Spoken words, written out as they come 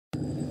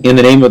In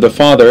the name of the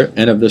Father,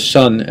 and of the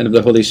Son, and of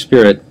the Holy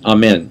Spirit.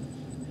 Amen.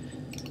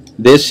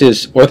 This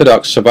is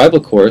Orthodox Survival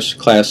Course,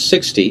 Class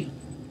 60.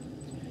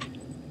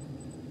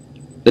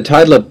 The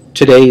title of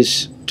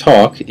today's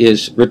talk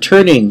is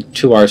Returning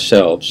to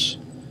Ourselves,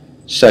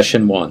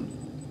 Session 1.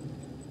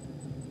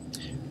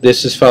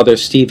 This is Father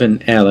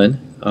Stephen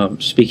Allen,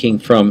 speaking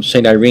from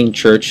St. Irene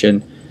Church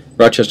in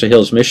Rochester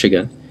Hills,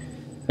 Michigan.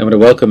 I want to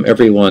welcome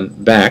everyone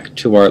back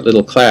to our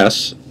little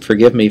class.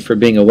 Forgive me for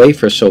being away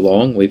for so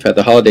long. We've had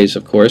the holidays,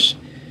 of course.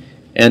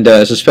 And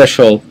as a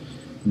special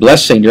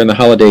blessing during the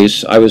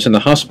holidays, I was in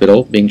the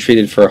hospital being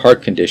treated for a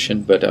heart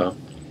condition, but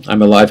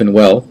I'm alive and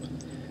well.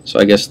 So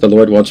I guess the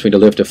Lord wants me to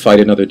live to fight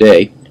another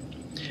day.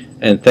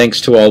 And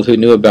thanks to all who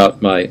knew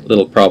about my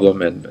little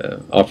problem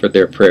and offered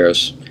their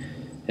prayers.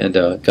 And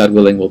God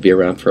willing, we'll be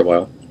around for a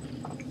while.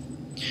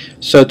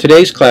 So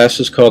today's class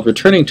is called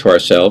Returning to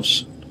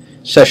Ourselves,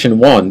 Session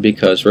 1,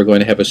 because we're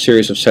going to have a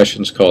series of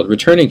sessions called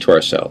Returning to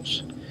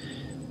Ourselves,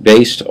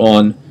 based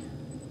on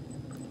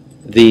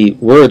the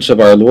words of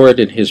our Lord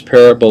in his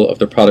parable of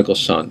the prodigal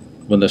son,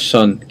 when the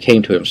son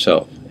came to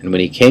himself. And when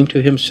he came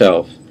to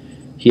himself,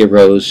 he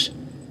arose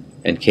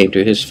and came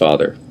to his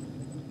father.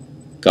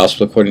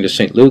 Gospel according to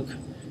St. Luke,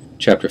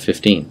 chapter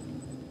 15.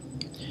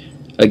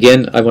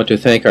 Again, I want to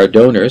thank our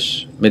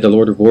donors. May the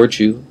Lord reward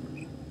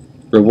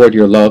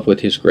your love with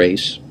his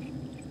grace.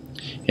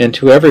 And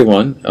to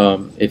everyone,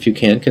 if you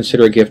can,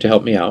 consider a gift to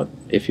help me out.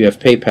 If you have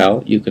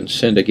PayPal, you can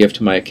send a gift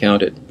to my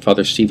account at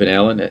Father Stephen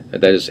Allen,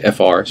 that is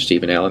Fr.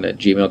 Stephen Allen at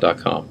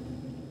gmail.com.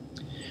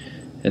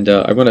 And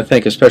I want to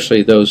thank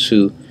especially those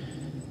who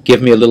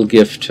give me a little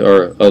gift,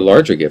 or a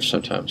larger gift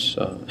sometimes,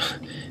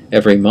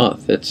 every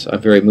month.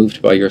 I'm very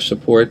moved by your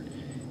support,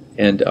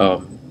 and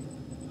I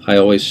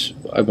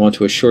want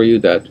to assure you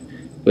that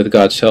with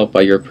God's help,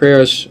 by your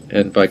prayers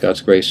and by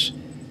God's grace,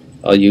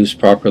 I'll use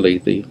properly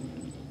the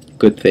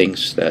good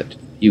things that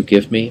you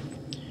give me,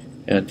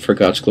 and for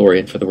God's glory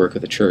and for the work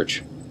of the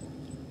Church.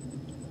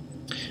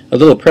 A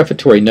little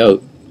prefatory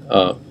note,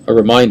 a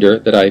reminder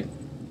that I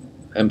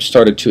am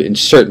started to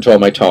insert into all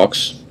my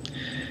talks,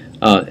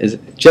 is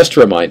just a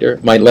reminder.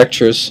 My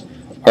lectures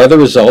are the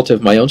result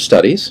of my own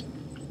studies,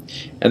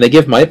 and they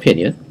give my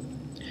opinion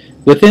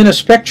within a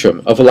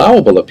spectrum of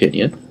allowable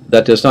opinion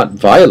that does not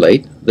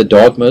violate the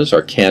dogmas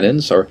or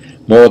canons or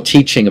moral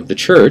teaching of the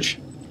Church,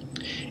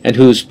 and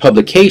whose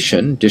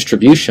publication,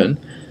 distribution,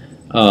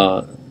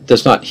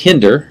 does not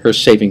hinder her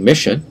saving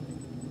mission.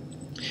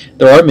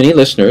 There are many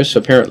listeners,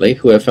 apparently,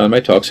 who have found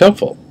my talks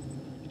helpful.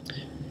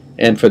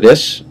 And for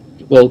this,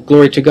 well,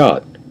 glory to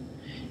God.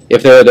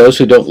 If there are those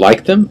who don't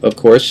like them, of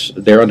course,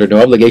 they're under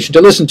no obligation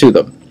to listen to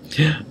them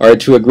or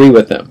to agree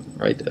with them.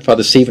 Right?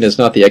 Father Stephen is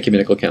not the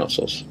ecumenical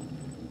councils.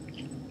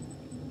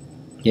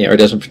 Yeah, or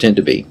doesn't pretend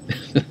to be.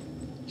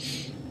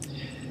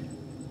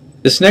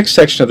 This next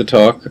section of the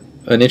talk,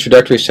 an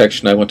introductory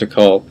section, I want to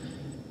call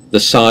The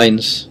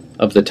Signs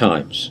of the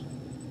Times.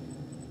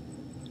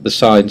 The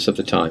Signs of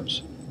the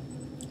Times.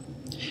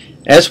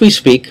 As we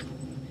speak,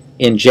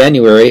 in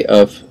January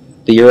of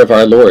the year of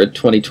our Lord,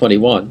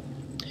 2021,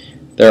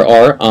 there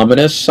are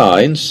ominous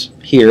signs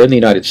here in the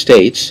United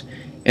States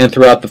and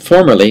throughout the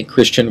formerly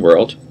Christian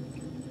world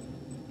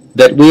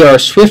that we are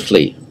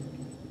swiftly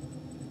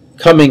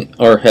coming,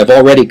 or have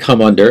already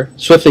come under,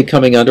 swiftly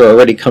coming under, or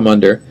already come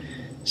under,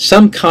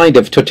 some kind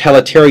of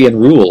totalitarian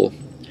rule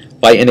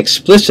by an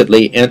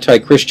explicitly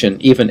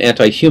anti-Christian, even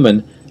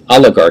anti-human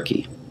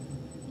oligarchy,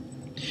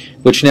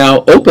 which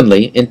now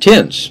openly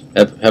intends,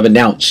 have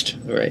announced,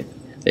 right?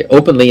 They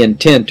openly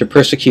intend to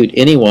persecute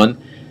anyone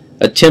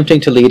attempting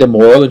to lead a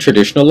moral and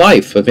traditional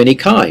life of any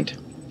kind,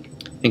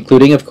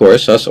 including, of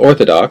course, us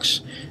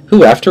Orthodox,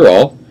 who, after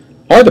all,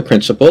 are the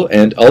principal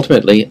and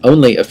ultimately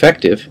only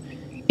effective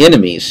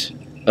enemies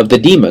of the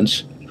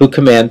demons who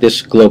command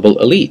this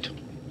global elite.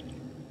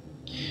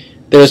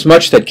 There is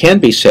much that can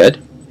be said,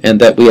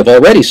 and that we have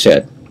already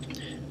said,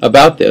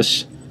 about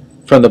this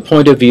from the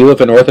point of view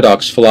of an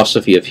Orthodox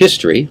philosophy of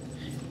history.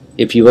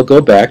 If you will go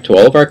back to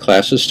all of our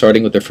classes,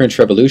 starting with the French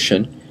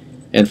Revolution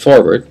and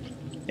forward,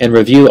 and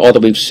review all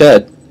that we've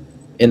said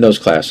in those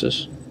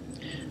classes,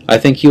 I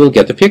think you will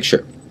get the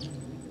picture.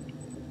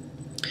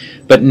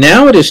 But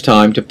now it is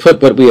time to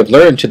put what we have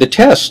learned to the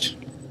test.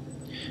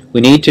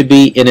 We need to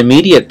be in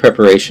immediate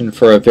preparation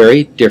for a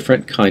very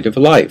different kind of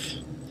life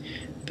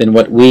than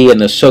what we in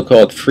the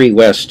so-called Free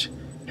West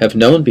have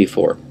known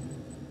before.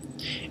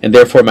 And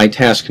therefore my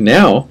task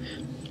now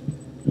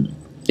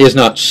is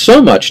not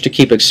so much to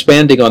keep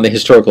expanding on the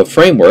historical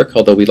framework,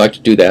 although we'd like to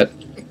do that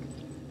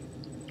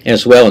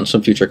as well in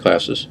some future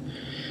classes,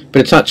 but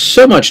it's not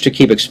so much to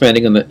keep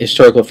expanding on the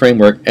historical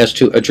framework as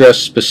to address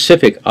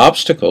specific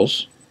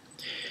obstacles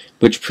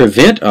which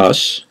prevent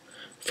us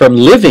from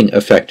living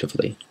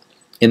effectively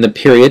in the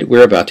period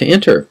we're about to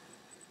enter,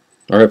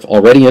 or have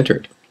already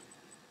entered.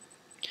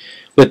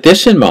 With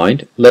this in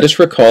mind, let us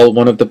recall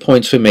one of the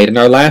points we made in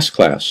our last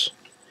class.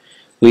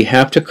 We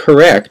have to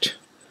correct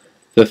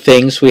the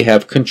things we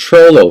have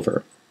control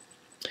over,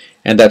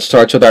 and that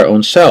starts with our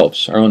own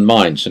selves, our own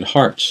minds and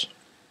hearts.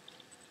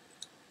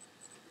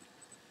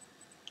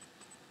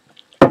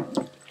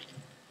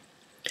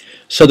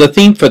 So the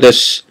theme for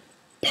this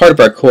part of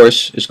our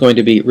course is going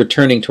to be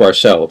returning to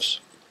ourselves.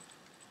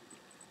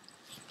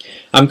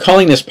 I'm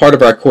calling this part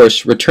of our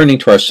course Returning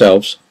to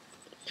Ourselves,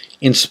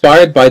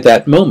 inspired by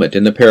that moment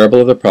in the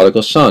parable of the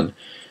prodigal son,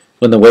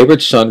 when the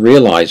wayward son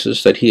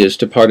realizes that he has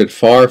departed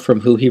far from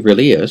who he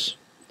really is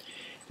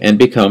and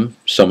become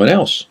someone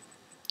else,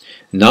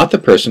 not the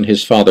person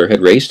his father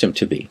had raised him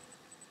to be.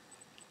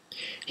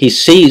 He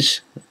sees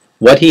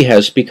what he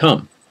has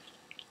become,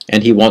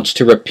 and he wants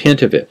to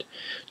repent of it,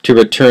 to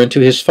return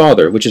to his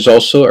father, which is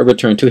also a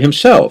return to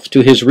himself,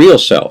 to his real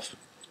self.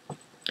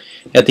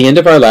 At the end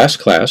of our last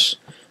class,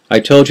 I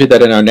told you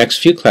that in our next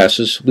few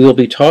classes we will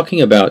be talking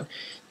about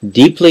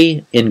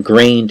deeply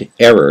ingrained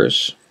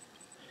errors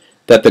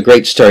that the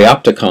great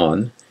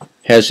stereopticon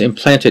has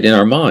implanted in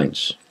our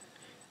minds,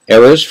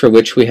 errors for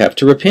which we have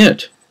to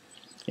repent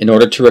in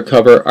order to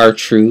recover our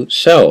true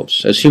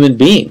selves as human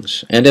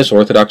beings and as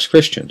Orthodox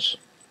Christians.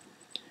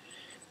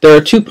 There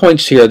are 2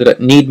 points here that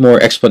need more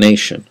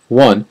explanation.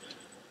 One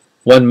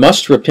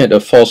must repent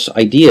of false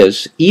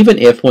ideas even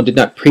if one did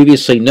not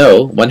previously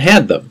know one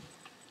had them.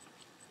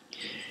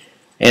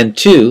 And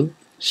 2,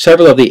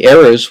 several of the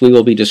errors we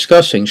will be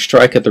discussing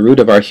strike at the root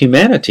of our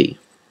humanity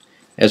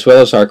as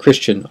well as our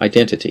Christian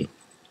identity.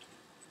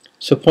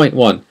 So point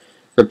 1,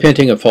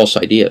 repenting of false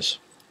ideas.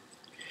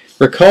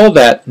 Recall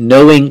that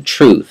knowing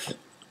truth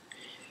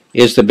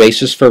is the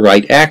basis for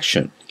right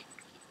action,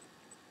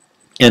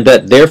 and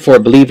that therefore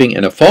believing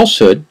in a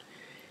falsehood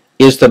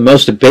is the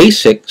most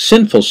basic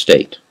sinful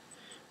state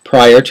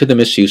prior to the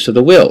misuse of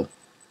the will.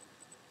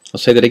 I'll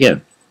say that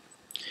again.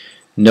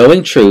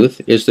 Knowing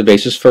truth is the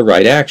basis for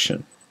right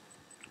action,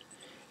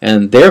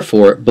 and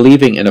therefore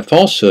believing in a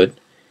falsehood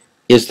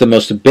is the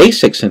most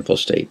basic sinful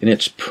state, and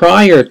it's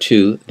prior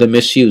to the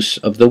misuse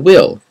of the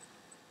will.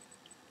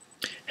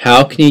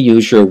 How can you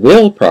use your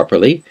will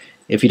properly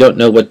if you don't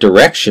know what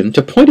direction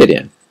to point it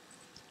in?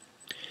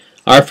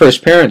 Our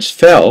first parents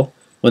fell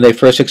when they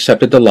first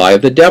accepted the lie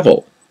of the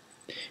devil,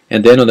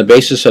 and then on the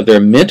basis of their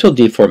mental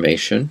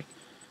deformation,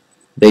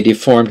 they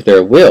deformed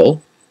their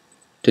will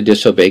to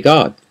disobey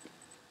God.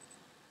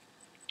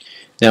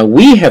 Now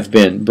we have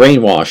been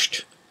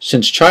brainwashed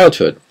since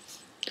childhood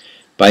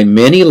by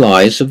many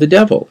lies of the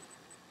devil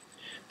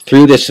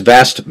through this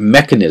vast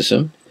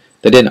mechanism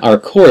that in our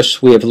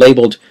course we have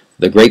labeled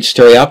the great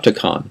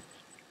stereopticon,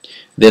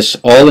 this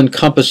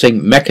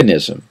all-encompassing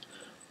mechanism,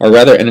 or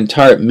rather an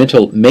entire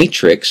mental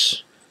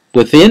matrix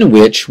within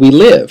which we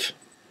live,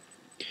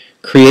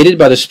 created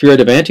by the spirit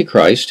of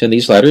Antichrist in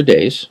these latter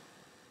days,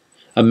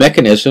 a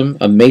mechanism,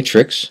 a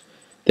matrix,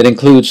 that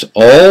includes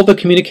all the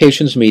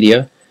communications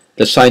media,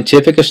 the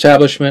scientific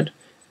establishment,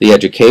 the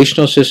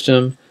educational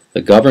system,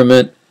 the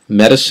government,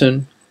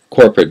 medicine,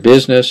 corporate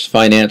business,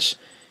 finance,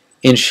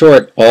 in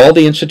short, all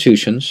the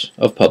institutions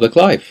of public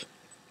life.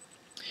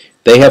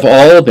 They have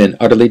all been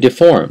utterly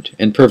deformed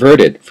and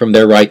perverted from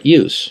their right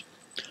use,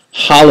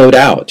 hollowed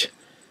out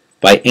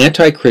by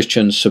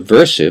anti-Christian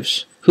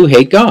subversives who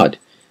hate God.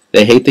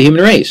 They hate the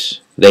human race.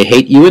 They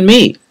hate you and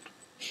me.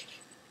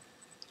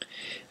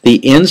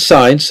 The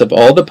insides of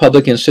all the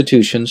public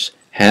institutions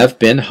have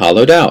been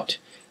hollowed out,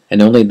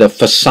 and only the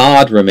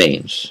facade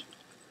remains.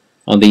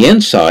 On the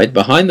inside,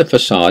 behind the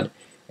facade,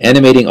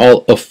 animating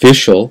all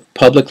official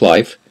public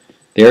life,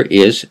 there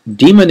is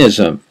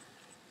demonism,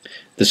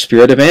 the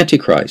spirit of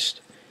Antichrist,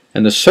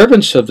 and the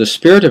servants of the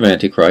spirit of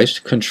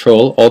Antichrist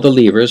control all the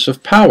levers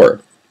of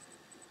power.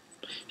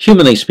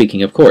 Humanly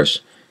speaking, of course,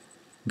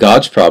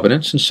 God's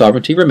providence and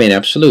sovereignty remain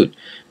absolute,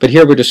 but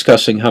here we're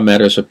discussing how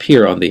matters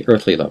appear on the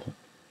earthly level.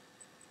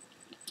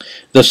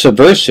 The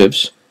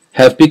subversives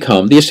have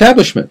become the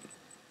establishment,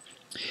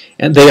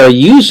 and they are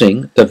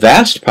using the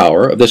vast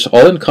power of this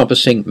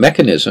all-encompassing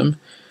mechanism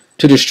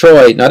to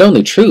destroy not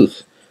only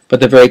truth, but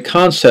the very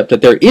concept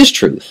that there is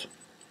truth,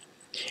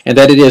 and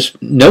that it is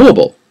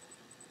knowable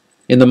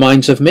in the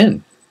minds of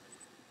men.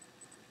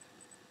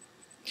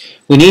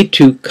 We need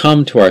to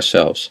come to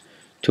ourselves,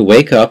 to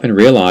wake up and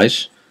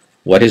realize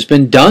what has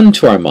been done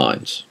to our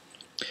minds,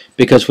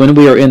 because when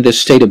we are in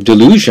this state of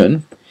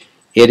delusion,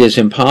 it is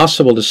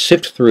impossible to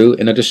sift through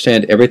and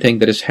understand everything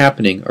that is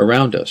happening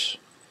around us.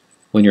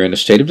 When you're in a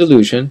state of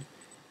delusion,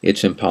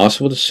 it's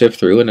impossible to sift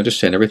through and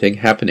understand everything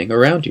happening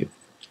around you.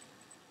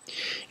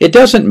 It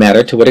doesn't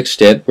matter to what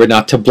extent we're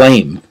not to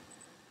blame.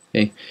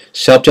 Okay?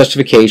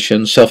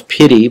 Self-justification,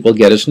 self-pity will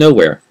get us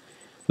nowhere.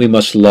 We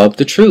must love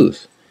the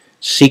truth,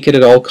 seek it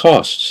at all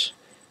costs,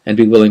 and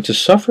be willing to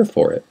suffer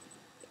for it.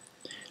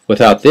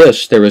 Without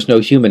this, there is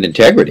no human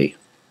integrity,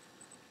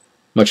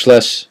 much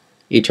less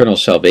eternal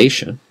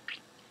salvation.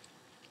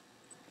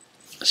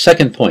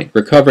 Second point,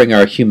 recovering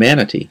our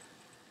humanity.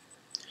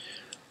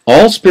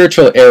 All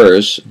spiritual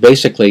errors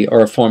basically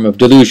are a form of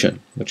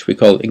delusion, which we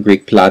call in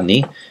Greek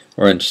pladni,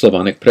 or in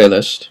Slavonic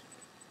prelest.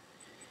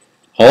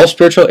 All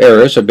spiritual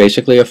errors are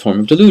basically a form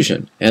of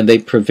delusion, and they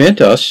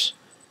prevent us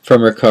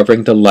from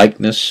recovering the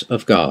likeness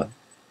of God.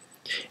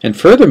 And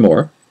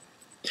furthermore,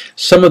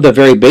 some of the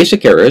very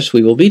basic errors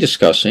we will be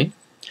discussing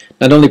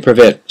not only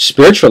prevent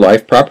spiritual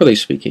life, properly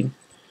speaking,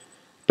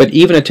 but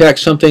even attack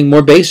something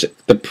more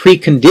basic, the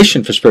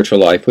precondition for spiritual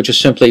life, which is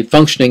simply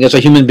functioning as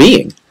a human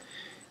being,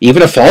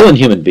 even a fallen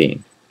human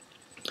being.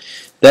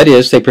 That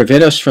is, they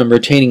prevent us from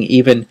retaining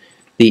even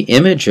the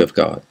image of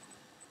God.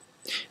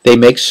 They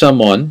make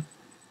someone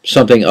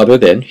something other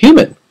than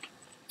human.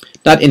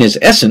 Not in his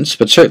essence,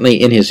 but certainly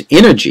in his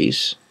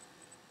energies.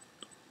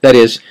 That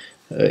is,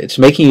 it's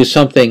making you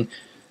something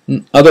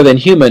other than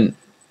human,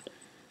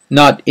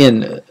 not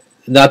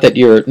that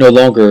you're no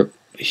longer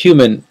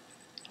human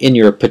in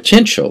your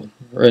potential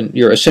or in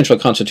your essential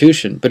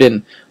constitution, but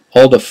in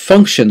all the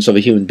functions of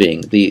a human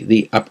being.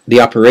 The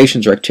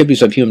operations or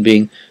activities of a human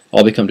being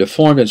all become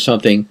deformed in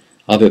something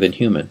other than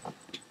human.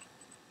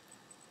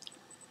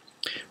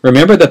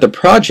 Remember that the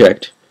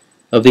project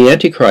of the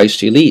Antichrist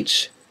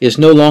elites is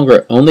no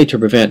longer only to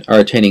prevent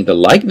our attaining the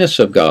likeness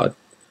of God.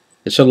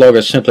 It's no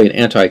longer simply an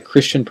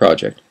anti-Christian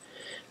project.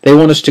 They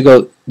want to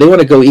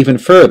go even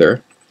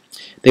further.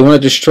 They want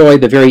to destroy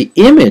the very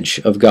image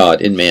of God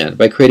in man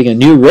by creating a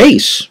new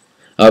race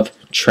of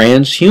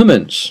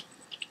transhumans.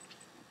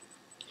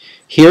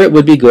 Here it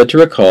would be good to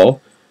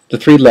recall the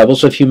three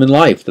levels of human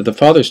life that the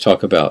fathers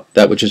talk about: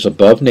 that which is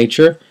above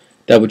nature,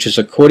 that which is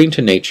according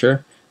to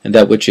nature, and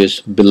that which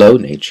is below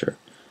nature.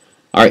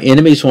 Our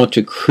enemies want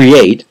to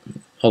create,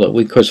 although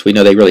of course we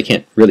know they really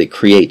can't really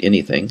create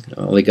anything,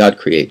 only God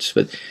creates,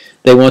 but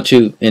they want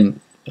to,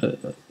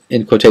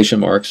 in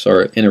quotation marks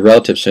or in a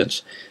relative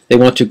sense, they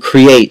want to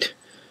create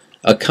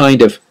a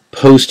kind of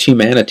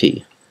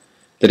post-humanity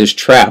that is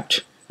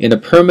trapped in a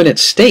permanent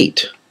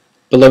state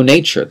below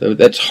nature,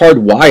 that's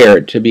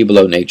hardwired to be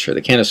below nature,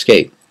 that can't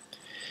escape.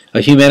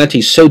 A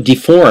humanity so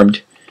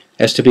deformed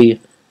as to be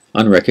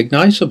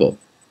unrecognizable.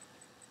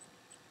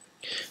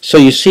 So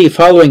you see,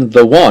 following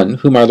the one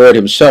whom our Lord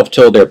himself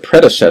told their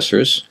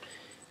predecessors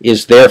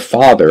is their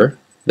father,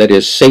 that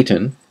is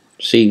Satan.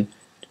 See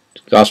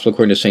Gospel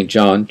according to St.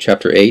 John,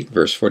 chapter 8,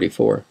 verse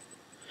 44.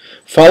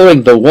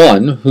 Following the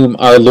one whom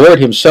our Lord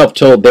himself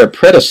told their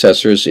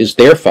predecessors is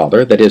their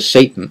father, that is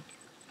Satan,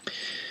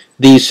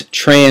 these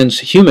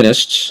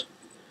transhumanists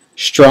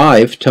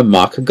strive to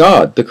mock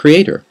God, the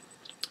Creator,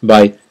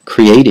 by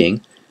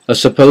creating a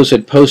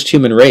supposed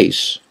post-human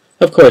race.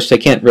 Of course, they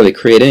can't really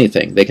create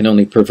anything. They can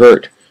only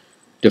pervert,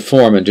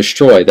 deform, and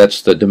destroy.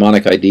 That's the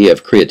demonic idea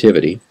of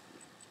creativity.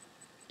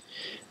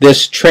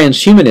 This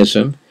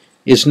transhumanism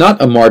is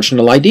not a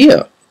marginal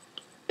idea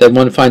that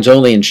one finds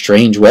only in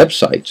strange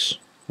websites.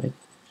 Right?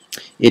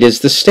 It is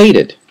the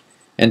stated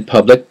and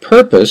public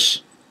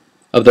purpose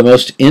of the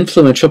most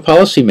influential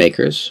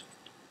policymakers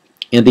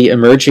in the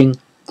emerging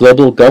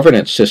global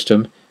governance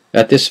system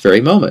at this very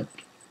moment.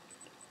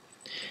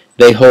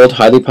 They hold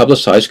highly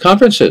publicized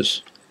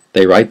conferences.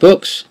 They write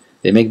books.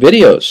 They make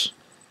videos.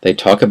 They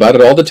talk about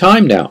it all the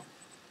time now.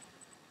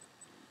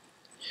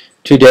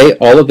 Today,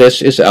 all of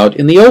this is out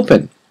in the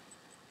open.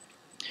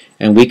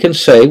 And we can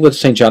say with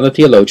St. John the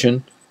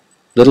Theologian,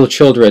 "Little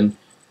children,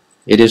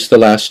 it is the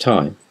last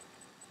time.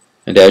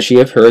 And as ye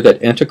have heard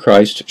that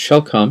Antichrist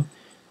shall come,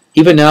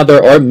 even now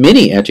there are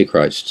many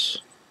Antichrists,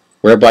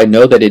 whereby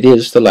know that it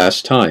is the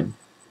last time."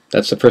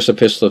 That's the first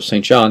epistle of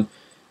St. John,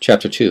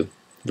 chapter 2,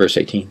 verse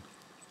 18.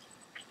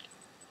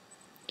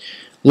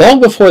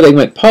 Long before they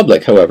went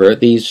public, however,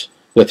 these,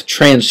 with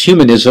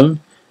transhumanism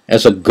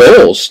as a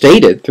goal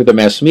stated through the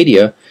mass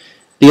media,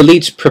 the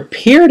elites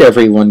prepared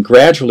everyone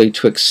gradually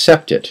to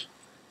accept it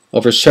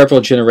over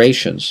several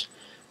generations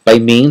by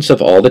means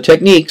of all the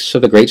techniques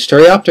of the great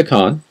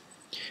stereopticon,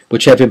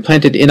 which have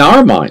implanted in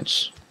our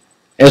minds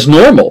as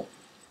normal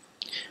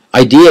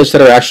ideas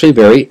that are actually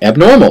very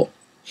abnormal.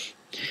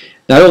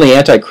 Not only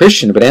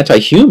anti-Christian, but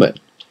anti-human.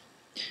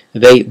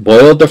 They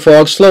boiled the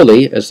frog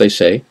slowly, as they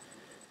say,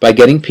 by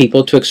getting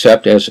people to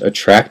accept as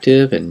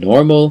attractive and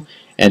normal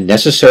and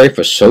necessary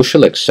for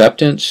social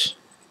acceptance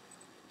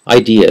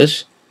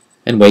ideas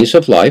and ways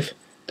of life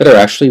that are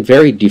actually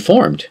very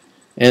deformed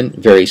and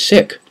very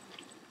sick.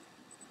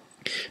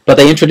 But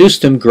they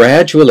introduced them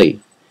gradually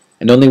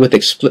and only with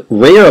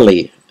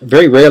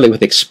very rarely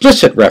with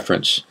explicit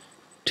reference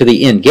to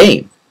the end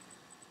game,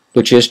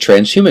 which is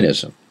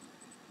transhumanism.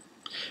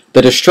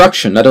 The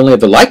destruction not only of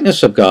the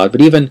likeness of God,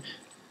 but even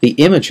the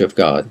image of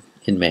God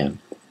in man.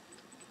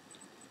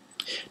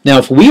 Now,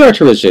 if we are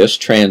to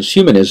resist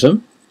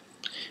transhumanism,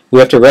 we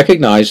have to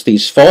recognize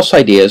these false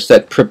ideas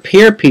that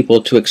prepare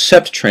people to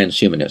accept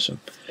transhumanism.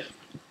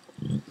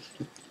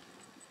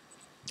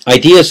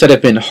 Ideas that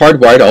have been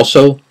hardwired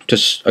also, to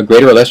a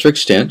greater or lesser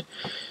extent,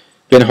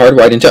 been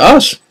hardwired into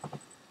us.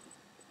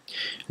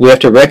 We have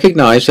to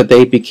recognize that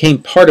they became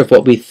part of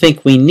what we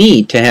think we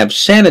need to have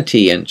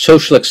sanity and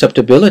social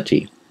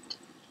acceptability.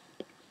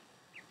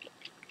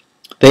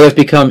 They have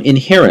become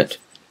inherent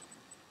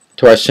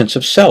to our sense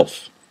of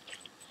self.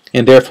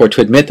 And therefore,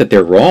 to admit that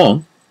they're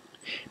wrong,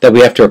 that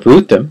we have to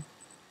uproot them,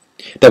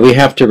 that we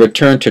have to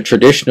return to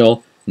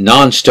traditional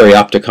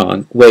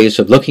non-stereopticon ways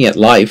of looking at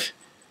life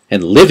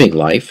and living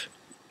life,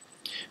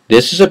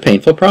 this is a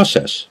painful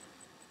process,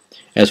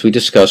 as we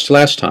discussed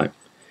last time,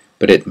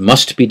 but it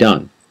must be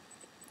done.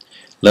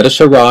 Let us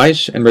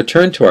arise and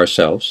return to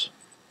ourselves,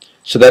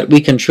 so that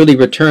we can truly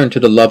return to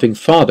the loving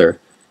Father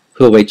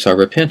who awaits our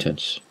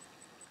repentance.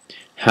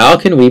 How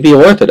can we be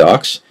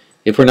orthodox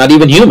if we're not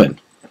even human?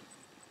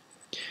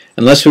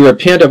 Unless we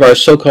repent of our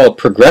so-called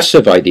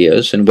progressive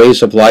ideas and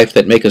ways of life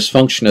that make us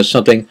function as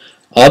something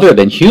other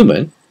than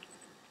human,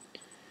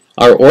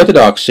 our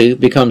orthodoxy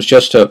becomes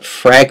just a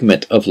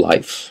fragment of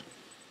life,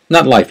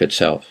 not life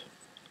itself.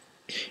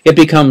 It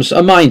becomes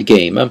a mind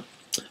game,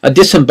 a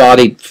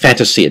disembodied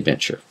fantasy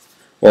adventure,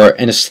 or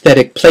an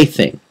aesthetic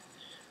plaything,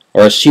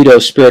 or a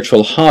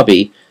pseudo-spiritual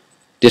hobby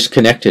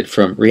disconnected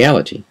from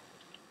reality.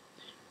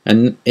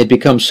 And it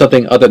becomes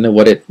something other than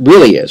what it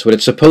really is, what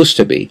it's supposed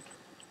to be.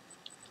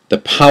 The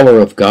power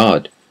of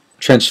God,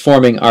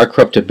 transforming our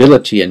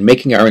corruptibility and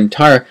making our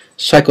entire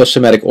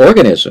psychosomatic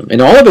organism in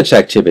all of its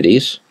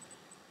activities,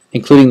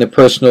 including the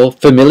personal,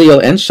 familial,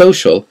 and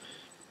social,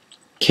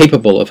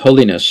 capable of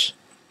holiness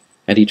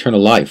and eternal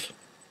life.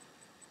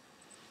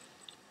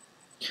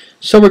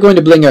 So we're going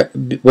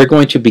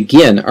to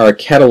begin our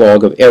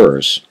catalogue of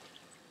errors.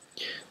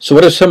 So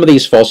what are some of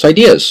these false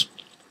ideas?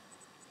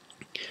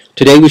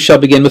 Today we shall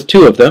begin with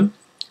two of them,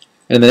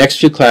 and in the next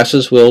few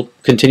classes we'll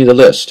continue the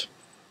list.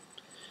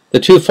 The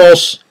two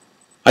false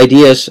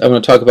ideas I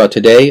want to talk about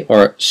today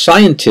are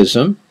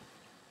Scientism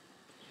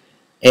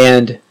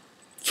and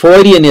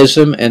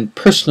Freudianism and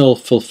personal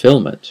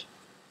fulfillment.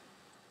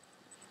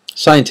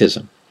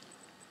 Scientism.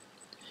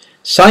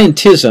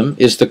 Scientism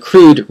is the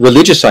crude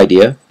religious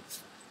idea,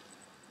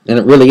 and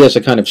it really is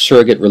a kind of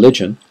surrogate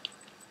religion,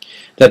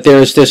 that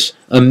there is this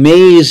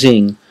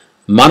amazing,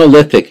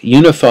 monolithic,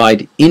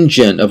 unified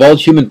engine of all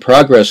human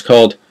progress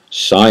called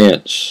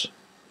science,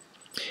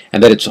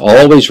 and that it's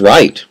always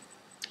right.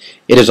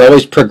 It is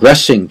always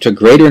progressing to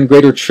greater and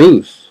greater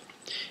truth,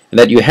 and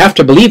that you have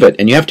to believe it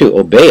and you have to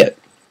obey it,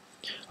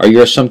 or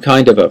you're some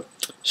kind of a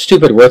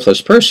stupid,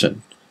 worthless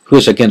person who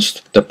is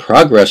against the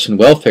progress and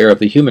welfare of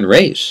the human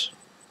race.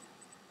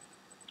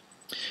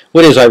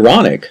 What is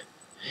ironic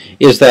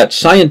is that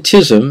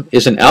scientism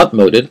is an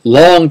outmoded,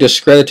 long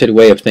discredited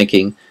way of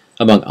thinking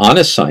among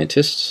honest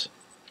scientists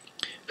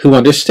who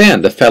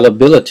understand the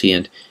fallibility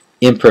and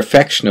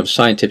imperfection of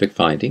scientific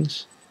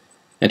findings,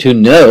 and who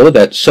know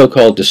that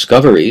so-called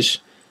discoveries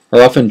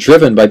are often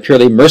driven by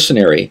purely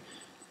mercenary,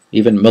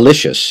 even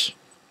malicious,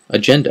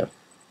 agenda.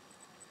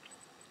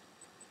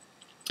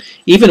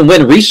 Even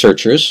when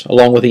researchers,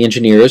 along with the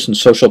engineers and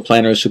social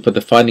planners who put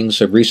the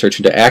findings of research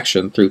into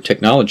action through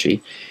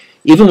technology,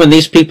 even when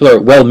these people are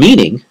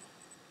well-meaning,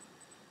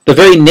 the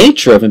very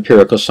nature of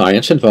empirical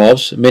science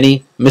involves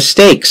many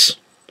mistakes,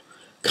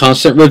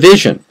 constant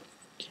revision,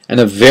 and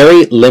a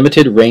very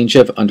limited range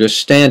of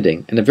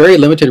understanding, and a very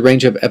limited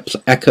range of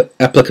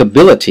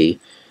applicability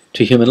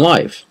to human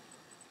life.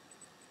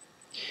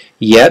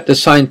 Yet the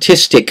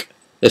scientific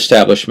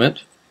establishment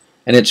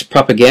and its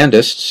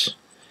propagandists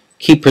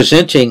keep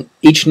presenting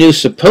each new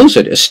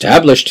supposed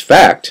established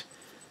fact,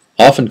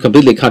 often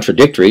completely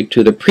contradictory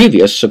to the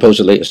previous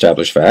supposedly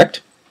established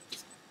fact,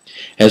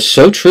 as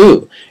so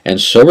true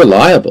and so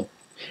reliable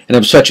and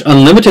of such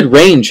unlimited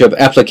range of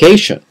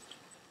application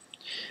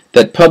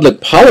that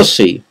public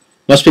policy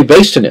must be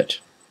based on it,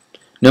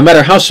 no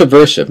matter how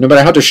subversive, no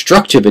matter how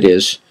destructive it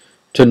is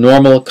to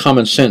normal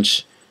common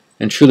sense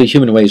and truly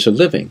human ways of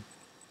living.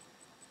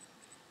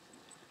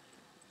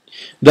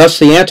 Thus,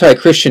 the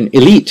anti-Christian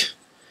elite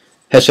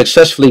has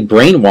successfully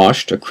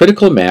brainwashed a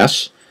critical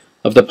mass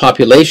of the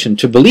population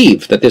to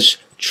believe that this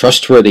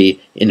trustworthy,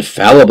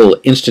 infallible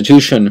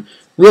institution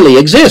really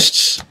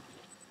exists.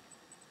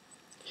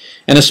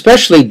 An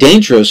especially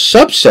dangerous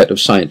subset of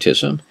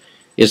scientism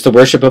is the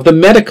worship of the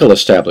medical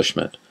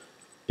establishment,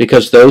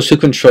 because those who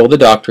control the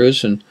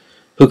doctors and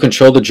who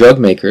control the drug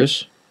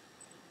makers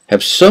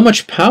have so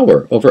much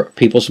power over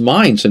people's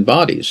minds and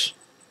bodies.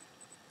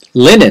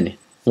 Lenin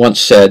once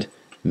said,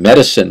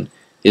 "Medicine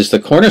is the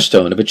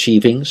cornerstone of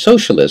achieving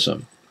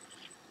socialism."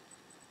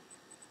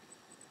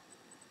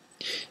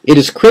 It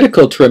is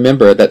critical to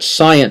remember that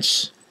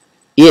science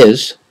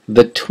is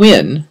the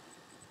twin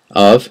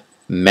of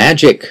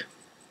magic.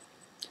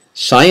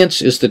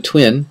 Science is the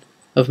twin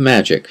of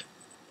magic.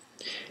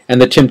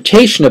 And the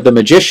temptation of the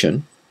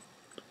magician,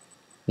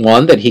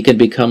 one, that he can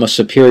become a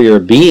superior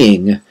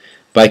being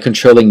by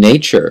controlling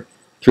nature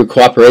through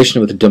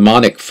cooperation with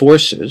demonic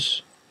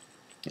forces,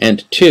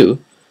 and two,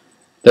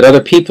 that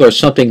other people are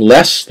something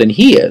less than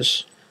he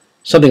is,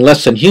 something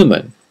less than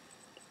human.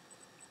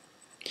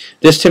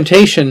 This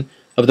temptation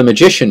of the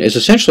magician is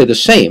essentially the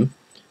same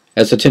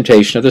as the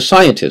temptation of the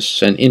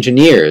scientists and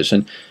engineers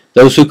and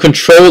those who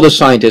control the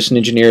scientists and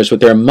engineers with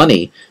their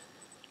money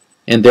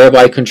and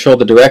thereby control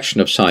the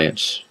direction of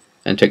science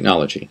and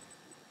technology.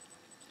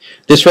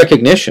 This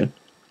recognition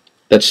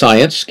that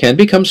science can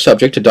become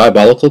subject to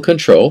diabolical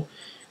control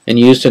and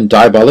used in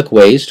diabolic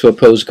ways to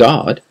oppose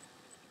God,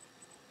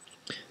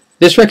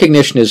 this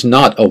recognition is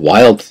not a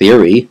wild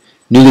theory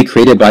newly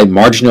created by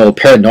marginal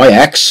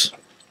paranoiacs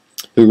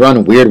who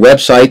run weird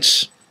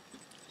websites.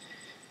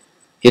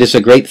 It is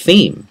a great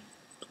theme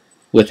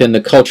within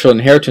the cultural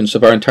inheritance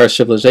of our entire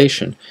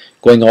civilization,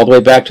 going all the way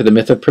back to the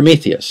myth of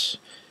Prometheus.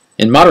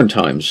 In modern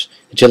times,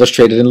 it's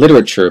illustrated in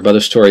literature by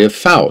the story of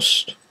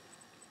Faust.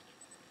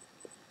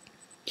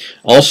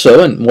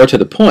 Also, and more to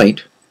the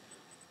point,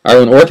 our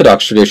own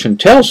Orthodox tradition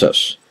tells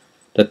us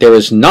that there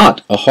is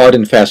not a hard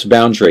and fast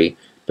boundary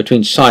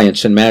between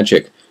science and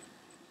magic,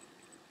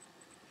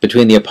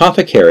 between the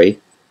apothecary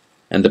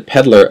and the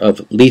peddler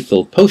of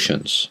lethal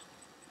potions.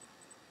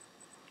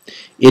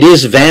 It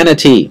is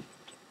vanity.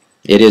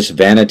 It is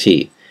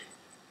vanity,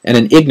 and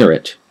an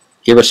ignorant,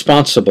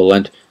 irresponsible,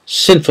 and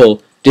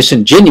sinful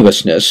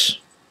disingenuousness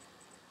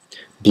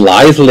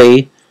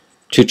blithely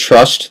to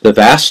trust the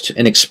vast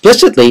and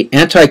explicitly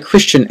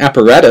anti-Christian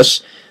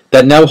apparatus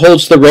that now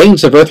holds the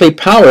reins of earthly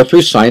power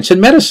through science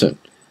and medicine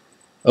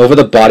over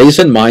the bodies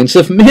and minds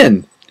of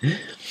men.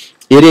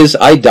 It is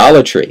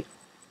idolatry,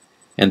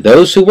 and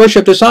those who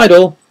worship this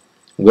idol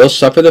will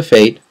suffer the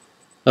fate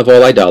of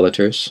all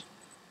idolaters.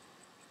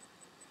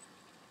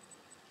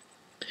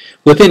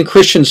 Within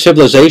Christian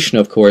civilization,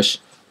 of course,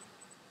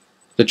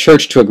 the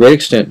Church to a great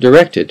extent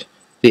directed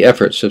the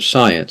efforts of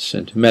science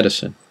and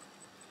medicine.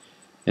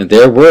 And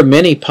there were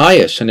many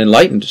pious and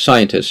enlightened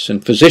scientists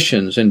and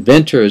physicians,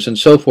 inventors, and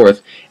so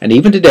forth, and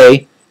even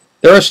today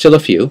there are still a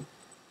few.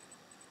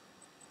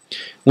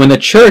 When the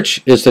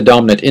Church is the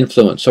dominant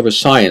influence over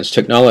science,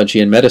 technology,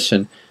 and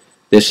medicine,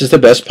 this is the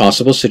best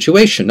possible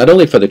situation, not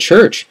only for the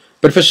Church,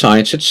 but for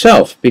science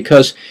itself,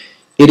 because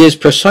it is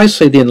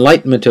precisely the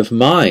enlightenment of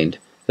mind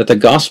that the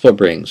gospel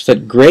brings,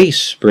 that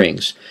grace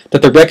brings,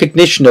 that the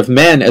recognition of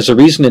man as a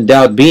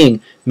reason-endowed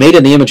being made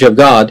in the image of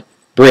God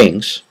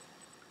brings,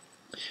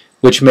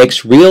 which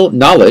makes real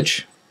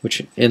knowledge,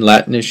 which in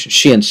Latin is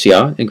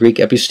scientia, in Greek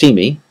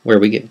episteme, where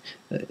we get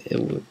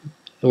the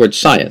word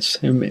science,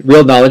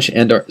 real knowledge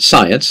and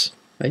science,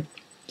 right?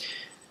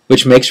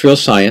 Which makes real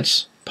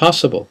science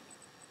possible.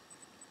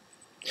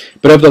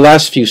 But over the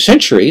last few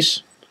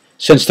centuries,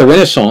 since the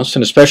Renaissance,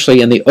 and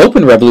especially in the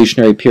open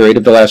revolutionary period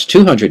of the last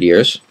 200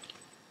 years,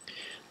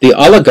 the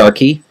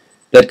oligarchy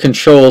that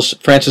controls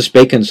Francis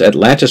Bacon's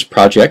Atlantis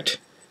project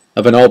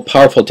of an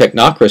all-powerful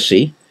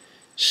technocracy,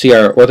 see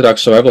our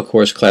Orthodox Survival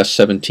Course Class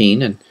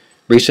 17 and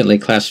recently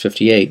Class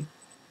 58,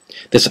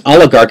 this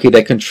oligarchy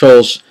that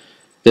controls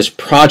this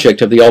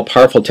project of the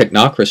all-powerful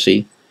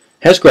technocracy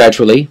has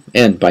gradually,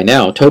 and by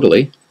now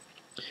totally,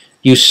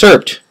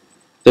 usurped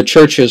the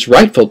Church's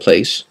rightful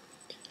place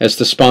as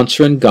the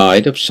sponsor and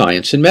guide of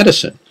science and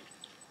medicine.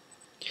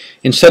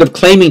 Instead of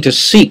claiming to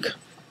seek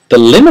the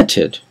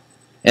limited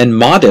and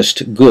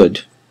modest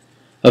good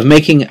of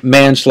making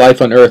man's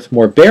life on earth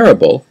more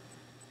bearable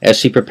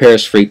as he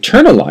prepares for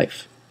eternal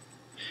life,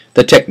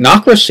 the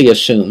technocracy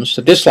assumes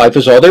that this life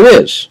is all there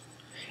is,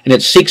 and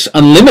it seeks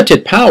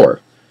unlimited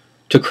power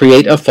to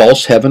create a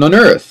false heaven on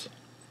earth.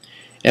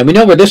 And we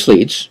know where this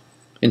leads.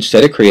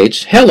 Instead, it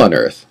creates hell on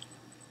earth.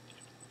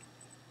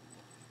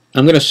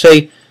 I'm going to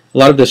say a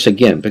lot of this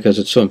again because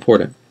it's so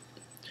important.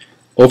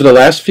 Over the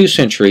last few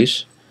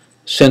centuries,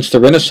 since the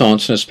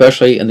Renaissance, and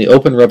especially in the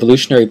open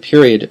revolutionary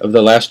period of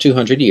the last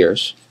 200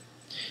 years,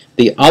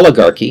 the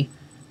oligarchy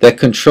that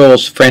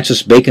controls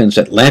Francis Bacon's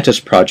Atlantis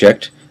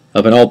project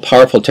of an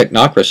all-powerful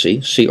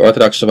technocracy, see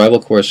Orthodox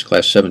Survival Course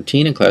Class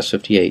 17 and Class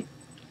 58,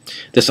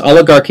 this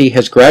oligarchy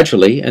has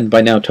gradually, and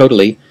by now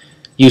totally,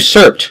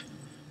 usurped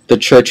the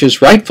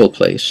Church's rightful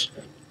place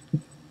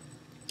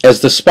as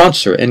the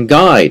sponsor and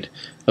guide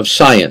of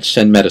science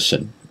and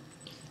medicine.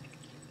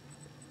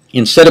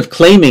 Instead of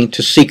claiming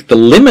to seek the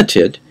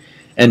limited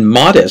and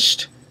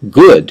modest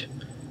good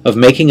of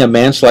making a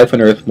man's life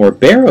on earth more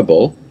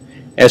bearable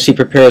as he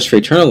prepares for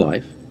eternal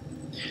life,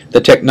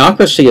 the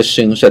technocracy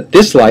assumes that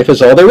this life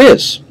is all there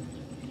is,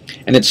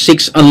 and it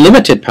seeks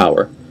unlimited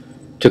power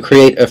to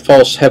create a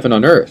false heaven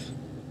on earth.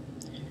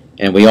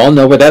 And we all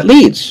know where that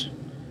leads.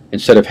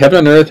 Instead of heaven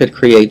on earth, it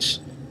creates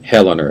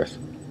hell on earth.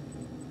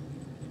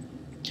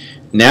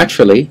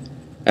 Naturally,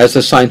 as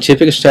the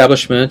scientific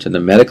establishment and the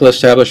medical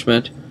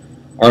establishment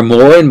are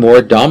more and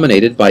more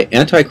dominated by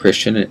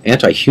anti-Christian and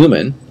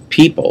anti-human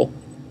people,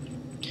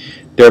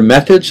 their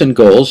methods and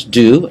goals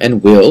do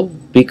and will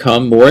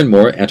become more and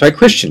more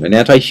anti-Christian and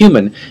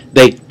anti-human.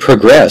 They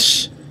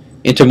progress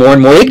into more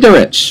and more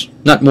ignorance,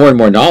 not more and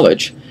more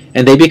knowledge,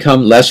 and they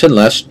become less and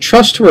less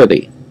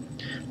trustworthy,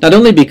 not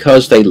only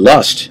because they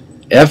lust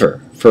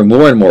ever for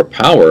more and more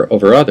power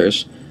over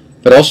others,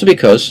 but also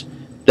because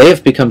they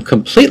have become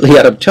completely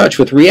out of touch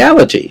with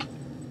reality.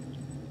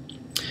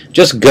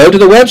 Just go to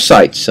the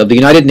websites of the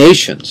United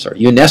Nations, or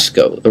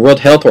UNESCO, the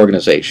World Health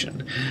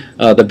Organization,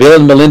 the Bill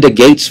and Melinda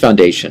Gates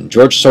Foundation,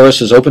 George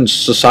Soros' Open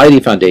Society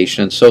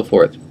Foundation, and so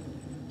forth.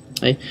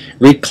 Okay?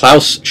 Read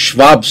Klaus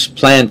Schwab's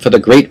plan for the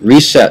Great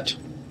Reset.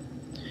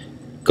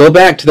 Go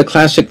back to the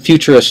classic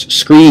futurist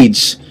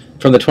screeds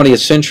from the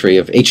 20th century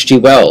of H.G.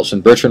 Wells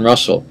and Bertrand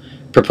Russell,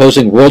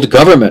 proposing world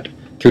government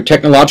through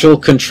technological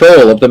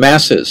control of the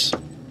masses.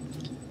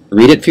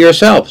 Read it for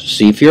yourself.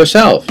 See for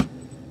yourself.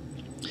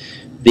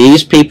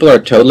 These people are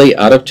totally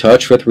out of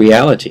touch with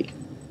reality.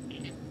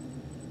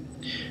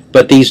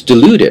 But these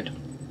deluded,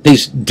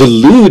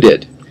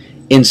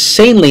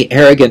 insanely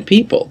arrogant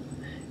people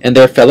and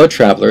their fellow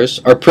travelers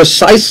are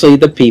precisely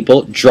the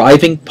people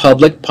driving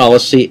public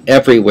policy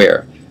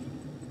everywhere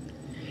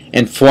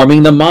and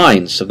forming the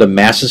minds of the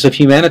masses of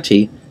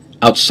humanity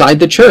outside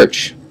the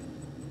church,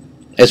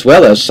 as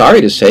well as,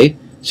 sorry to say,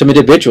 some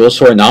individuals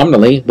who are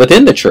nominally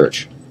within the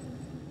church.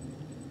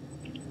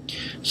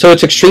 So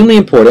it's extremely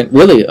important,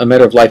 really a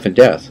matter of life and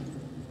death,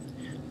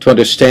 to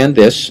understand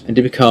this and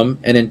to become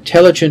an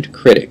intelligent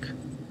critic.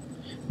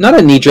 Not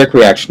a knee-jerk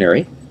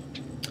reactionary,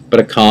 but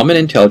a calm and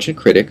intelligent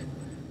critic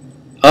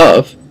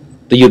of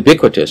the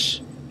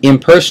ubiquitous,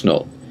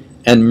 impersonal,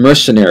 and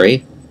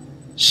mercenary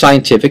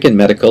scientific and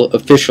medical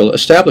official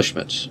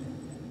establishments,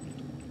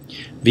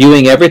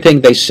 viewing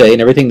everything they say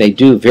and everything they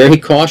do very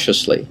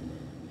cautiously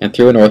and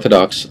through an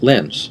orthodox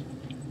lens.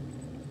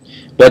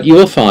 What you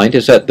will find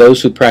is that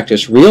those who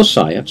practice real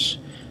science,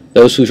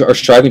 those who are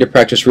striving to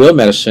practice real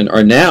medicine,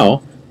 are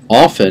now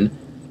often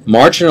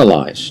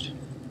marginalized,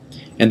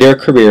 and their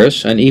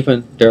careers and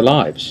even their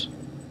lives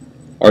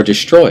are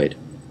destroyed,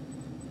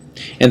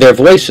 and their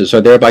voices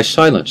are thereby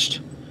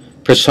silenced,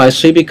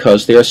 precisely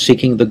because they are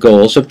seeking the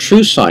goals of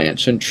true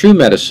science and true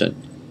medicine,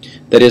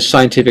 that is,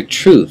 scientific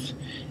truth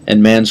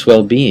and man's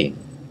well-being,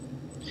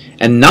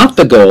 and not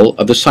the goal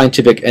of the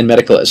scientific and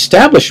medical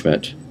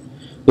establishment,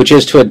 which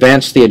is to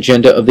advance the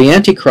agenda of the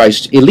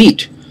Antichrist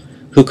elite,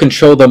 who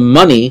control the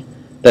money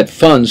that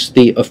funds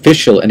the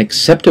official and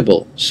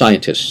acceptable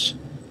scientists,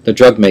 the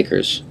drug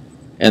makers,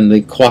 and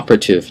the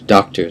cooperative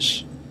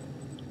doctors.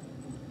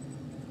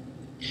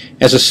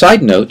 As a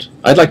side note,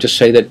 I'd like to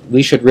say that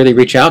we should really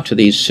reach out to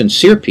these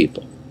sincere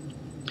people.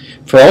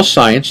 For all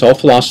science, all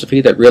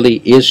philosophy that really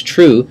is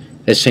true,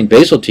 as St.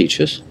 Basil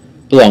teaches,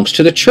 belongs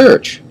to the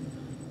church.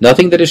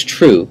 Nothing that is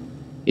true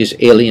is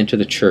alien to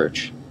the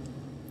church.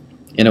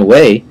 In a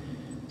way,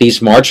 these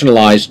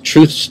marginalized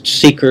truth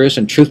seekers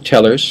and truth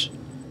tellers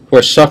who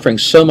are suffering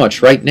so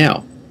much right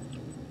now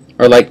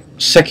are like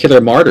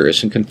secular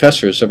martyrs and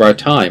confessors of our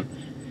time.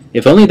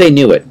 If only they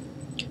knew it,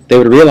 they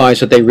would realize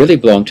that they really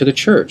belong to the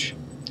church.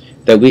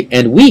 That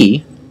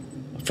we,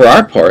 for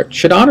our part,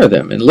 should honor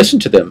them and listen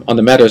to them on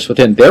the matters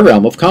within their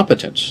realm of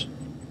competence.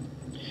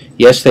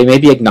 Yes, they may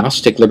be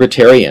agnostic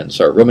libertarians,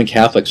 or Roman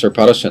Catholics, or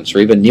Protestants, or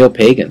even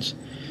neo-pagans,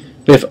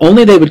 but if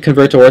only they would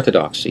convert to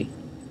orthodoxy,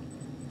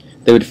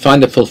 they would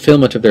find the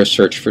fulfillment of their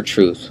search for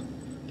truth,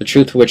 the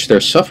truth for which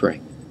they're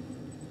suffering.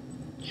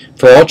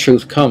 For all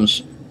truth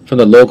comes from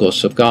the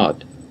Logos of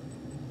God,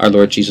 our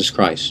Lord Jesus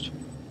Christ.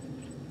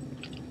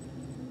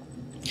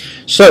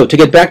 So, to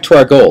get back to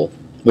our goal,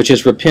 which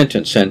is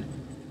repentance and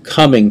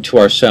coming to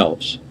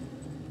ourselves,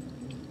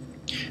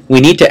 we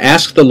need to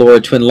ask the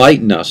Lord to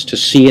enlighten us to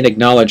see and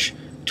acknowledge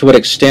to what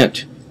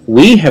extent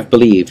we have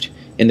believed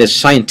in this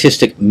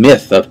scientific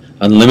myth of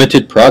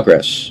unlimited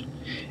progress,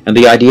 and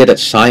the idea that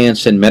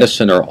science and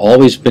medicine are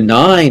always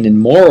benign and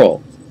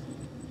moral,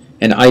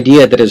 an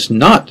idea that is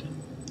not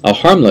a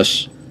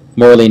harmless,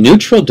 morally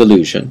neutral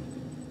delusion,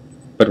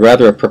 but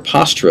rather a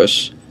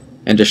preposterous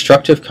and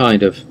destructive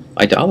kind of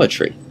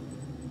idolatry.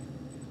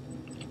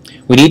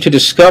 We need to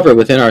discover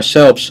within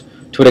ourselves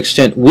to what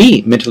extent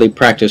we mentally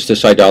practice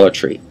this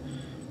idolatry,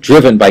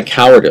 driven by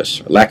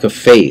cowardice, or lack of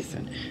faith,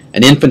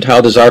 an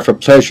infantile desire for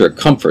pleasure,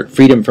 comfort,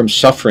 freedom from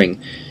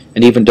suffering,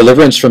 and even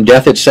deliverance from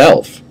death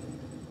itself.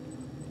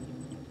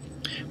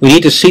 We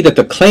need to see that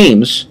the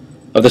claims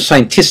of the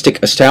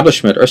scientific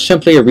establishment are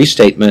simply a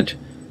restatement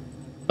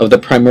of the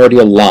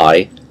primordial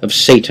lie of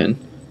Satan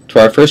to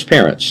our first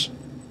parents,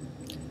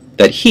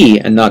 that he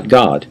and not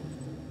God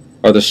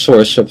are the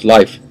source of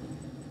life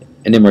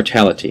and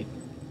immortality,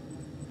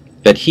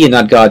 that he and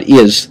not God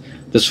is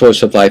the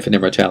source of life and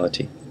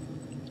immortality.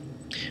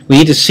 We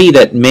need to see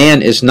that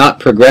man is not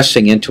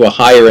progressing into a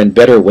higher and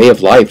better way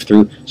of life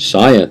through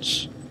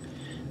science,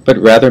 but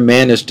rather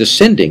man is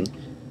descending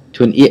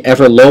to an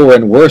ever lower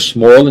and worse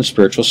moral and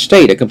spiritual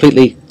state, a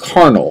completely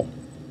carnal,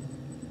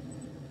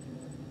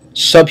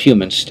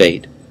 subhuman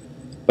state,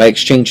 by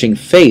exchanging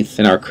faith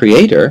in our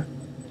Creator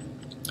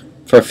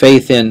for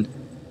faith in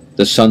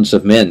the sons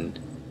of men,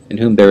 in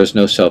whom there is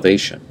no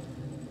salvation.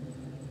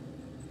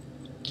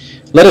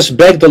 Let us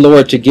beg the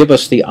Lord to give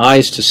us the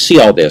eyes to see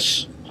all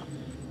this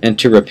and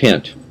to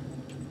repent,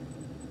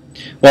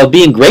 while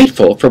being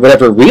grateful for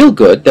whatever real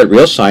good that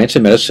real science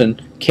and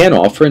medicine can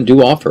offer and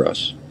do offer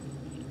us,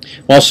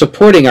 while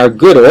supporting our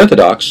good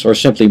orthodox, or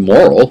simply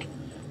moral,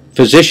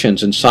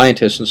 physicians and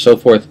scientists and so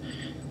forth.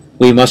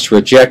 We must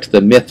reject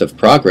the myth of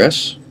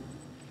progress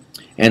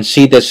and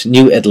see this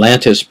new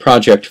Atlantis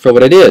project for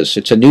what it is.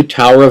 It's a new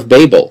Tower of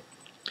Babel,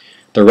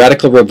 the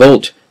radical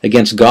revolt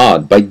against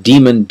God by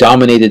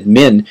demon-dominated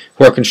men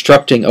who are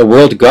constructing a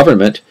world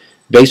government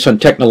based on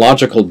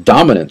technological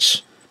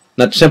dominance,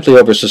 not simply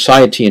over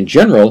society in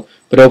general,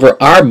 but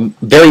over our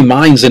very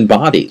minds and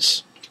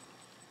bodies.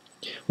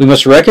 We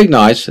must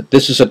recognize that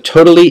this is a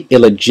totally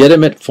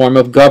illegitimate form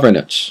of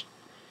governance.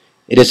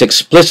 It is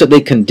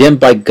explicitly condemned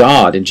by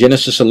God in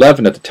Genesis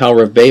 11 at the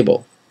Tower of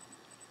Babel.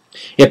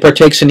 It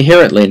partakes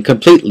inherently and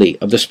completely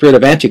of the spirit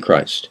of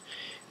Antichrist.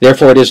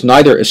 Therefore it is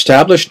neither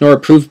established nor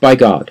approved by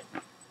God.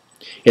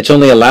 It's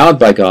only allowed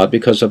by God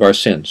because of our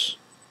sins,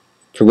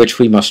 for which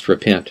we must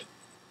repent.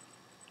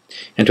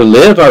 And to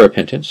live our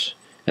repentance,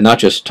 and not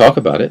just talk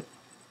about it,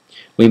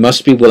 we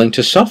must be willing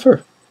to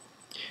suffer.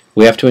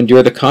 We have to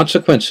endure the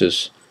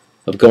consequences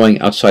of going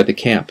outside the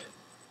camp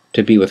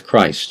to be with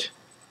Christ,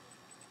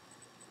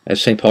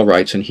 as St. Paul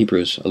writes in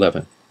Hebrews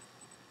 11.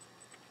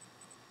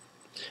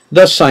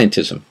 Thus,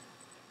 Scientism.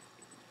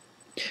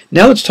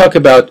 Now let's talk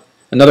about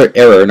another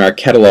error in our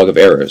Catalogue of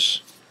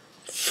Errors: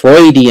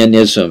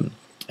 Freudianism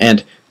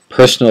and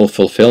personal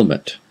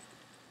fulfillment.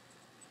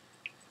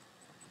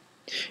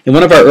 In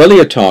one of our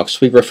earlier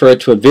talks, we referred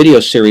to a video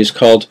series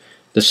called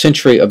The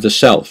Century of the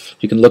Self.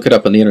 You can look it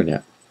up on the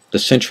internet, The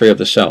Century of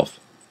the Self,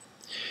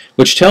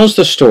 which tells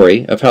the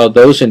story of how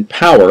those in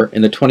power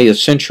in the 20th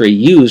century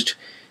used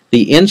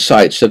the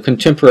insights of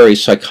contemporary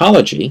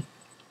psychology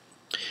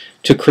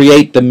to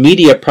create the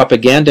media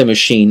propaganda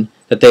machine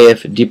that they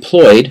have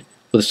deployed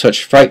with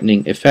such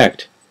frightening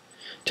effect,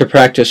 to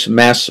practice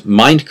mass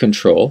mind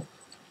control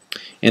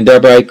and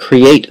thereby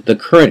create the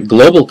current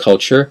global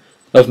culture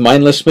of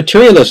mindless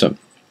materialism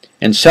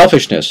and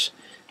selfishness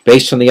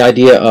based on the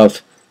idea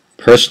of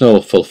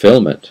personal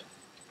fulfillment.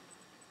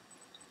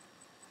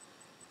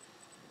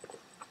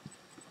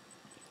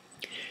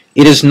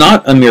 It is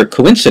not a mere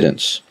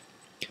coincidence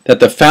that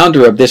the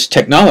founder of this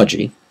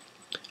technology,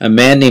 a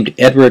man named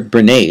Edward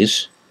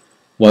Bernays,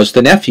 was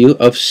the nephew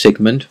of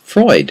Sigmund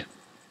Freud.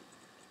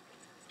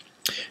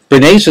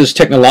 Bernays'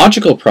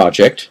 technological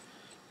project,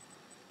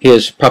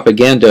 his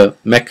propaganda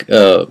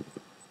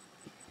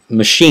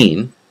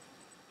machine,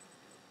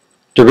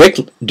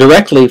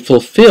 directly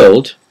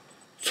fulfilled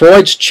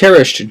Freud's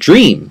cherished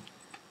dream,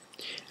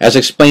 as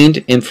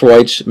explained in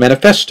Freud's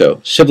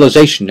manifesto,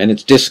 Civilization and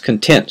Its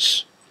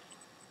Discontents.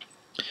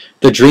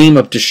 The dream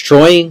of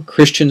destroying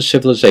Christian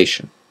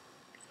civilization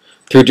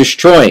through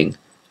destroying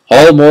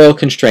all moral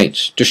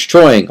constraints,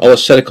 destroying all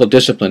ascetical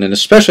discipline, and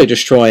especially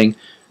destroying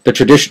the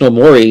traditional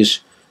mores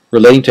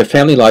relating to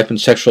family life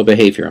and sexual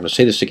behavior. I'm going to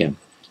say this again.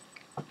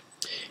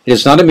 It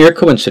is not a mere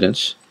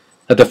coincidence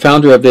that the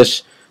founder of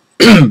this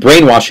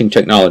brainwashing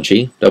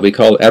technology that we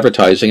call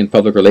advertising and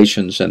public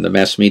relations and the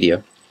mass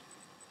media,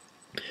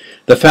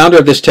 the founder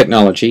of this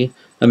technology,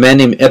 a man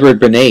named Edward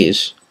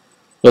Bernays,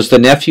 was the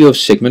nephew of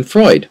Sigmund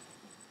Freud.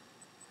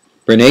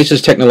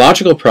 Bernays'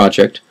 technological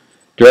project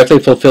directly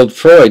fulfilled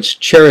Freud's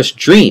cherished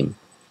dream,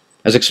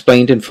 as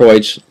explained in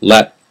Freud's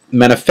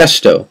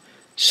manifesto,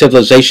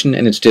 Civilization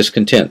and Its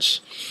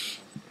Discontents.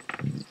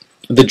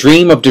 The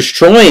dream of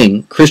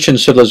destroying Christian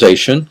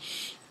civilization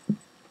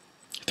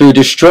through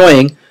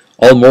destroying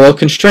all moral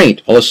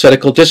constraint, all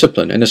ascetical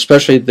discipline, and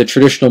especially the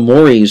traditional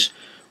mores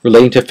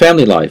relating to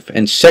family life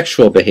and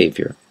sexual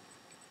behavior.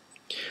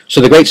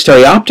 So the great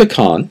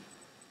stereopticon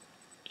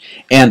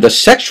and the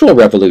sexual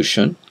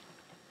revolution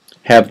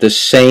have the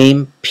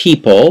same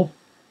people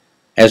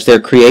as their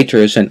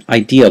creators and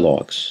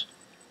ideologues.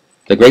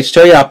 The great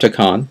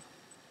stereopticon,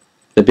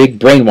 the big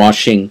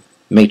brainwashing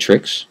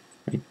matrix,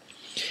 right,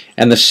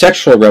 and the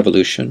sexual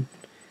revolution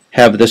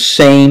have the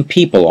same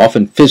people,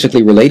 often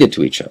physically related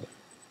to each other,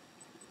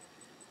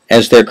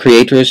 as their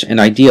creators and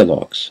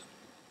ideologues.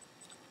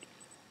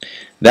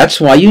 That's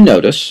why you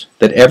notice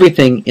that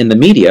everything in the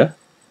media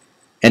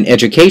and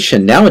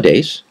education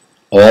nowadays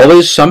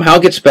always somehow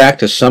gets back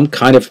to some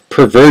kind of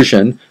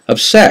perversion of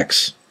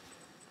sex.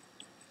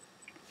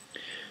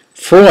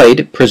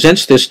 Freud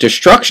presents this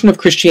destruction of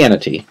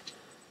Christianity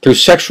through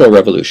sexual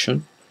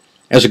revolution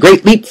as a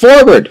great leap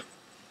forward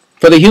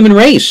for the human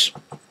race,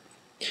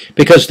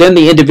 because then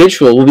the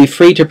individual will be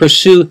free to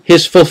pursue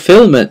his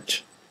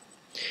fulfillment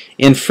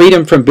in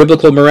freedom from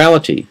biblical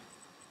morality,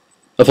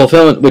 a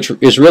fulfillment which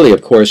is really,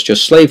 of course,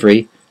 just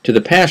slavery to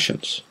the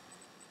passions.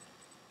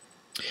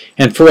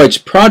 And Freud's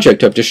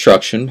project of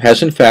destruction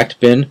has in fact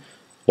been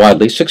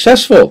widely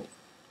successful,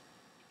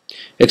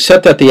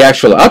 except that the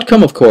actual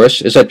outcome, of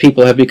course, is that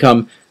people have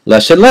become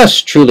less and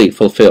less truly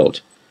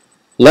fulfilled,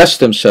 less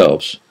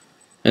themselves,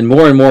 and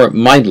more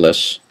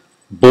mindless,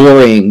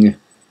 boring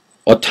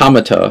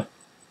automata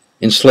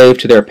enslaved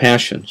to their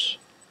passions,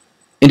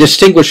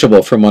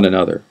 indistinguishable from one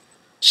another,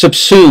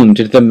 subsumed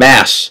into the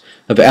mass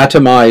of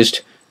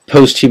atomized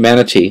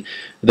post-humanity,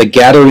 the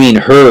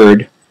Gadarene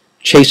herd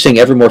chasing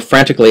ever more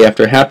frantically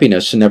after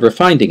happiness and never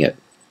finding it,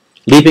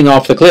 leaping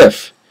off the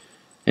cliff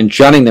and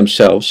drowning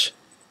themselves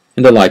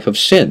in the life of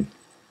sin.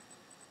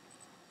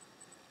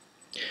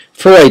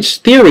 Freud's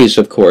theories,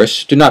 of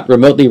course, do not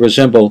remotely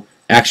resemble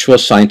actual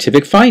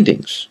scientific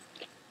findings.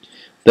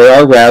 They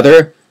are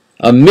rather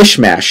a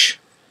mishmash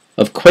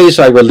of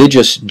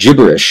quasi-religious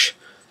gibberish,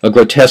 a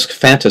grotesque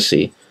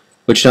fantasy,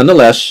 which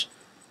nonetheless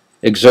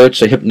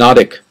exerts a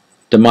hypnotic,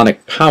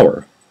 demonic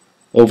power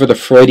over the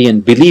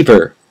Freudian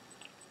believer,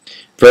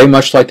 very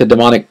much like the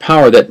demonic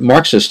power that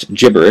Marxist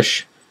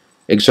gibberish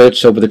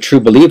exerts over the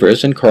true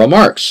believers in Karl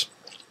Marx.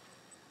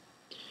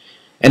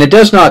 And it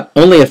does not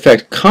only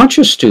affect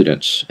conscious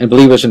students and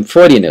believers in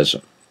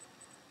Freudianism.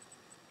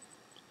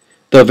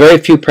 Though very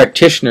few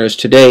practitioners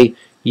today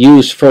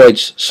use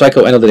Freud's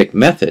psychoanalytic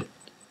method,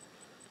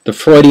 the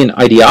Freudian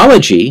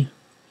ideology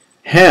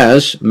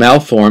has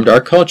malformed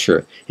our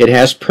culture. It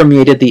has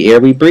permeated the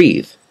air we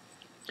breathe,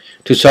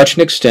 to such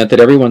an extent that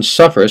everyone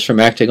suffers from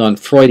acting on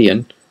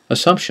Freudian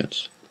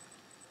assumptions.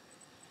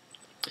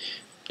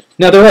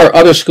 Now, there are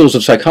other schools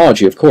of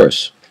psychology, of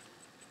course.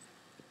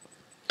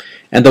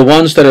 And the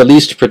ones that are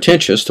least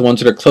pretentious, the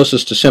ones that are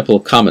closest to simple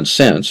common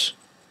sense,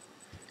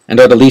 and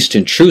are the least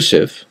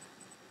intrusive,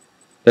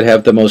 that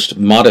have the most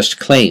modest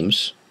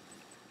claims,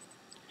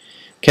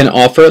 can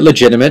offer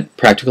legitimate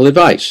practical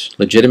advice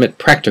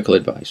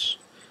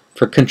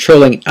for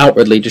controlling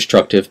outwardly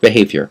destructive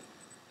behavior,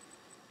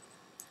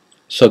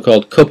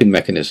 so-called coping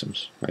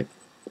mechanisms, right?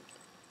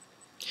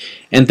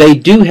 And they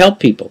do help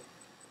people,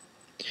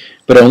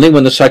 but only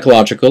when the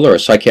psychological or a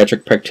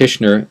psychiatric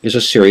practitioner is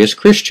a serious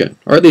Christian,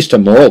 or at least a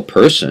moral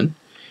person,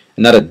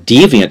 and not a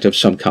deviant of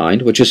some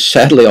kind, which is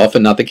sadly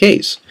often not the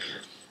case.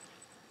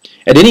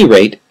 At any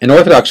rate, an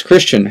Orthodox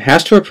Christian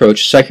has to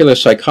approach secular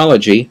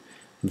psychology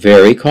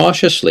very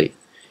cautiously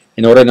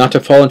in order not to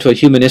fall into a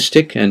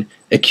humanistic and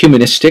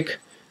ecumenistic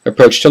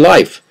approach to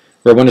life,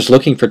 where one is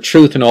looking for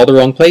truth in all the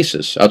wrong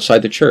places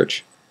outside the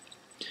church.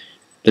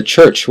 The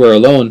church where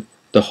alone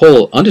the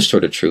whole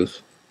undistorted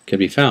truth can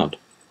be found.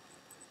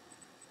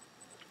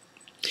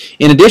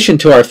 In addition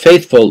to our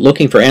faithful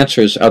looking for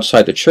answers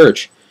outside the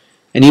church,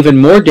 an even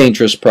more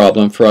dangerous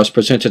problem for us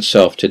presents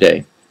itself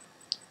today.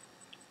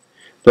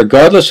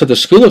 Regardless of the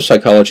school of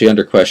psychology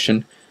under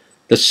question,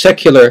 the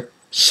secular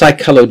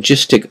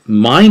psychologistic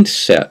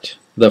mindset,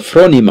 the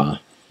phronema,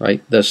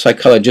 right, the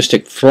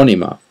psychologistic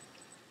phronema,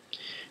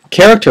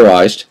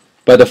 characterized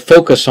by the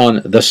focus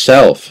on the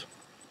self,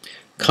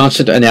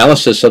 constant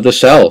analysis of the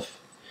self,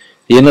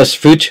 the endless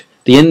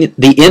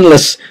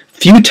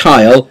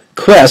futile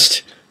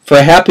quest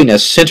for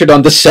happiness centered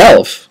on the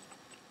self.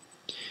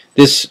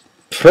 This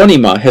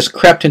phronema has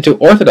crept into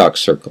Orthodox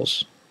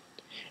circles,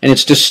 and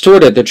it's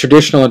distorted the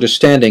traditional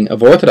understanding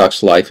of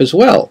Orthodox life as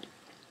well.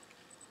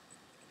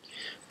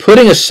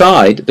 Putting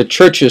aside the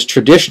Church's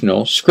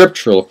traditional,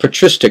 scriptural,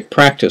 patristic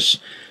practice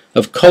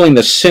of calling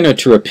the sinner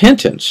to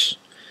repentance,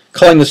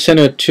 calling the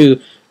sinner to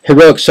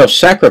heroic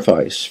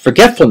self-sacrifice,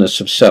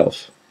 forgetfulness of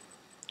self,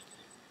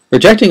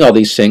 rejecting all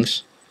these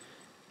things,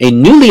 a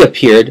newly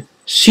appeared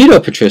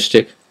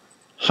pseudo-patristic,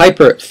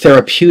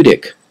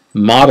 hyper-therapeutic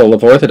model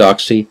of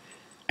orthodoxy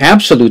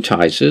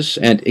absolutizes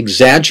and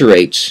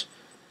exaggerates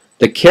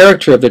the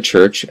character of the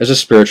Church as a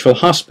spiritual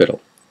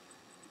hospital.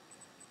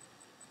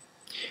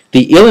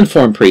 The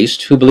ill-informed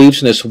priest who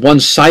believes in this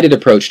one-sided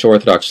approach to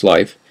Orthodox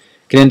life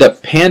can end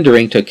up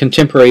pandering to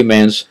contemporary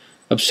man's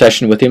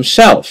obsession with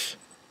himself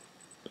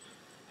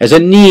as a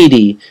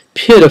needy,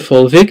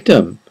 pitiful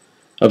victim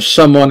of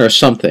someone or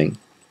something,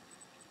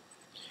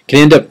 can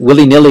end up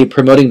willy-nilly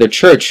promoting the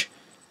church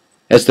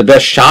as the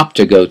best shop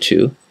to go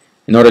to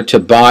in order to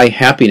buy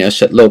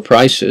happiness at low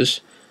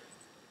prices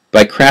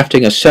by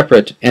crafting a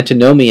separate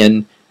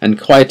antinomian and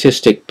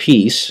quietistic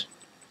piece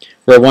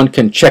where one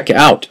can check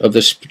out of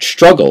the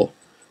struggle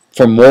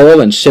for moral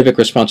and civic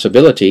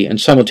responsibility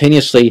and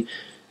simultaneously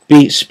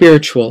be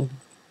spiritual.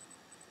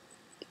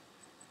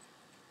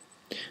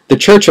 The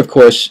church, of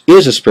course,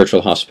 is a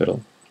spiritual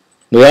hospital.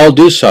 We all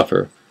do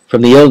suffer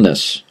from the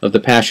illness of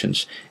the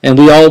passions, and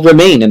we all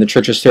remain in the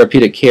church's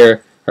therapeutic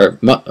care,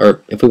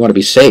 or if we want to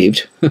be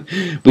saved,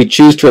 we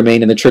choose to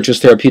remain in the church's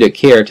therapeutic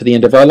care to the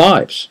end of our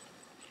lives.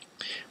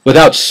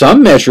 Without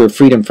some measure of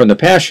freedom from the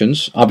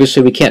passions,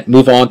 obviously we can't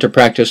move on to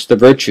practice the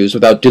virtues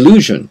without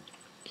delusion,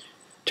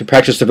 to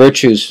practice the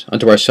virtues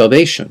unto our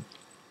salvation.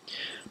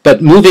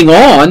 But moving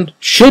on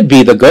should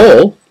be the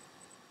goal.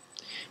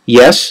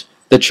 Yes,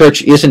 the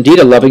church is indeed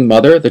a loving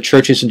mother. The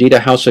church is indeed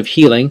a house of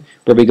healing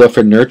where we go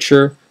for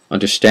nurture,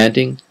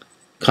 understanding,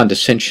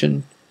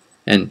 condescension,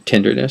 and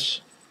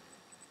tenderness.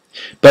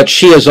 But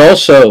she is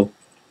also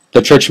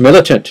the church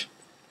militant,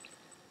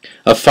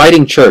 a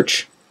fighting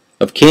church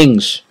of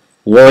kings,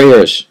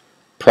 warriors,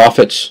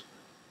 prophets,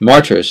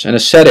 martyrs, and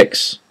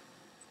ascetics.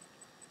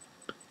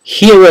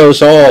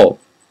 Heroes all,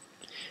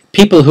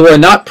 people who are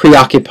not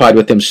preoccupied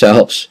with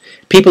themselves,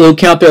 people who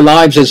count their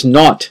lives as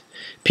naught,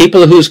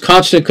 people whose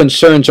constant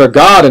concerns are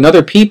God and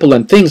other people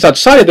and things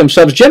outside of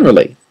themselves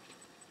generally.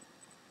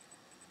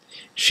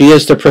 She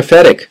is the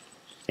prophetic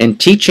and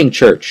teaching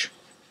church,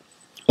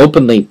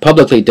 openly,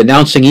 publicly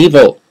denouncing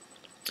evil,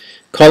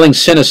 calling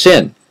sin a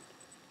sin,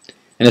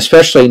 and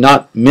especially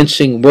not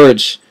mincing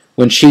words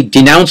when she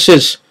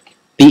denounces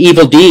the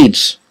evil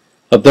deeds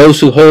of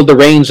those who hold the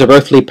reins of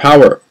earthly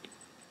power.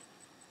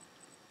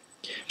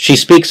 She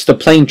speaks the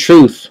plain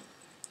truth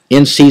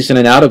in season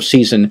and out of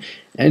season,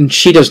 and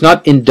she does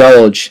not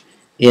indulge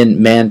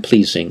in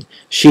man-pleasing.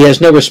 She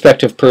has no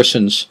respect of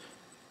persons,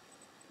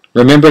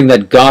 remembering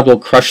that God will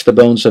crush the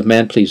bones of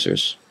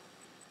man-pleasers,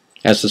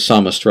 as the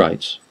psalmist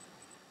writes.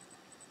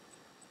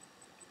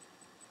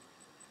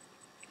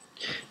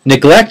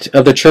 Neglect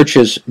of the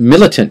church's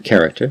militant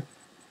character,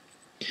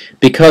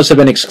 because of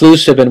an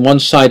exclusive and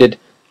one-sided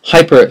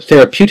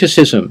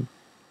hyper-therapeuticism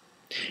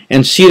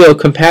and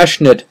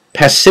pseudo-compassionate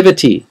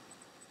passivity,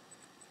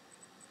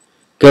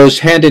 goes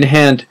hand in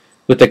hand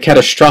with the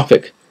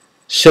catastrophic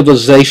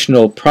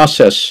civilizational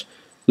process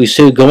we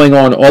see going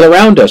on all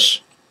around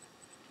us,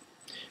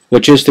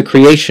 which is the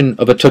creation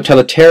of a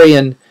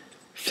totalitarian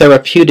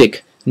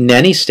therapeutic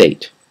nanny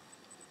state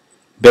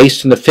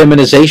based on the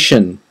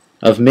feminization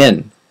of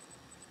men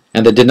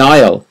and the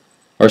denial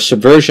or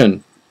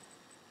subversion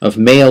of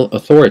male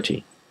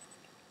authority.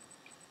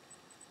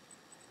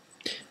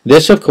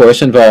 This, of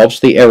course, involves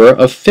the error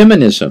of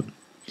feminism,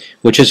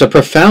 which is a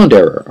profound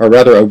error, or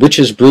rather a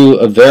witch's brew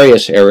of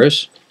various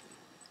errors,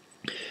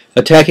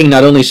 attacking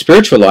not only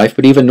spiritual life,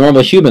 but even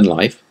normal human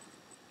life,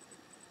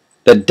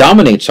 that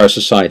dominates our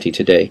society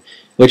today,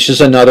 which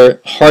is another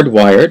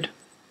hardwired,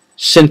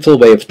 sinful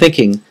way of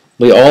thinking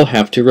we all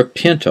have to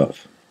repent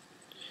of.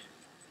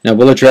 Now,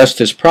 we'll address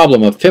this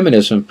problem of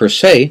feminism per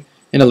se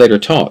in a later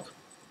talk.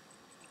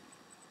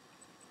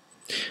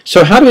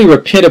 So how do we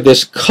repent of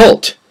this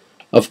cult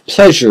of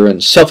pleasure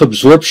and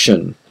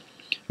self-absorption,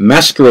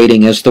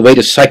 masquerading as the way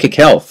to psychic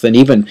health and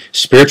even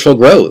spiritual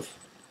growth?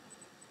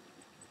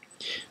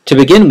 To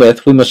begin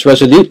with, we must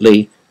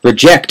resolutely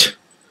reject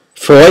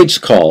Freud's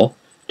call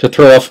to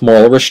throw off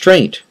moral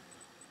restraint.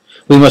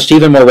 We must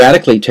even more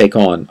radically take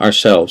on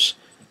ourselves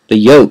the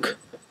yoke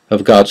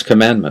of God's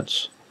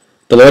commandments.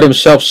 The Lord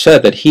himself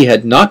said that he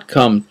had not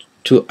come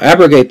to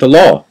abrogate the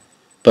law,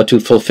 but to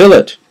fulfill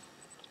it.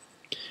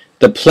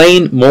 The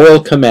plain moral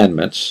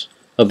commandments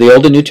of the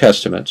Old and New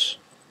Testaments,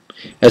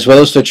 as well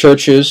as the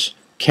Church's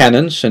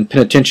canons and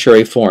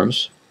penitentiary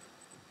forms,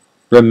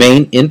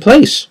 remain in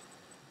place,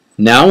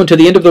 now and to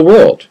the end of the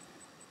world.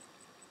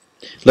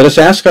 Let us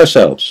ask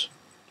ourselves,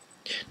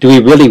 do we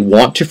really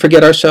want to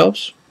forget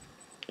ourselves?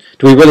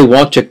 Do we really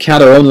want to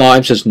count our own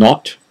lives as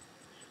naught?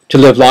 To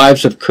live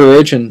lives of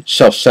courage and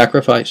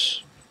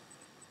self-sacrifice?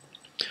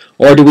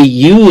 Or do we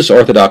use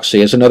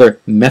orthodoxy as another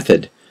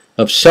method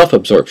of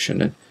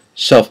self-absorption and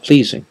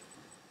self-pleasing?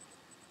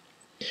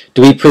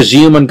 Do we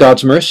presume on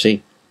God's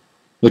mercy,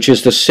 which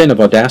is the sin of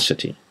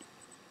audacity?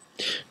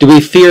 Do we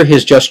fear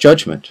his just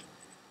judgment?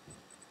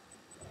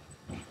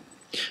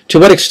 To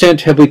what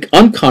extent have we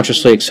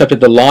unconsciously accepted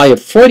the lie of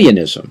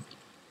Freudianism,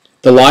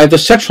 the lie of the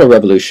sexual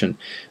revolution,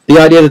 the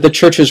idea that the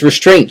Church's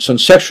restraints on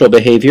sexual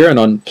behavior and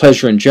on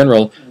pleasure in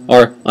general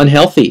are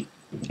unhealthy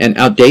and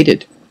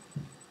outdated?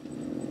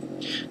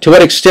 To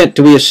what extent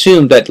do we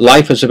assume that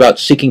life is about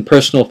seeking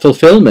personal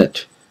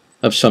fulfillment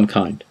of some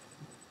kind?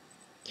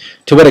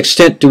 To what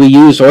extent do we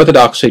use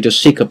orthodoxy to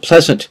seek a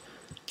pleasant,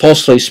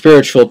 falsely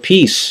spiritual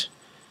peace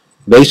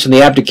based on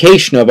the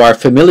abdication of our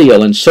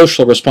familial and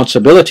social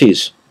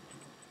responsibilities,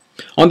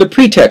 on the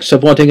pretext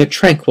of wanting a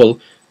tranquil,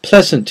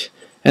 pleasant,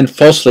 and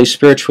falsely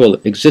spiritual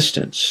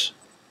existence?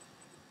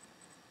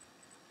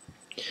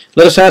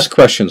 Let us ask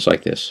questions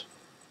like this,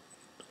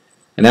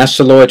 and ask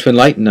the Lord to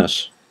enlighten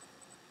us,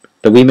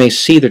 that we may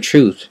see the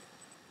truth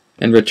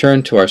and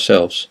return to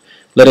ourselves.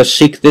 Let us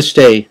seek this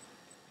day,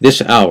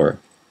 this hour,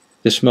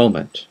 this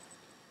moment,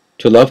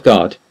 to love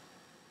God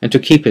and to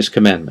keep his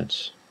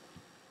commandments.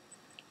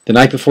 The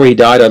night before he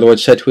died, our Lord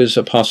said to his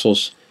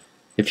apostles,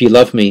 "If ye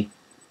love me,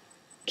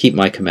 keep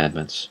my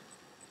commandments."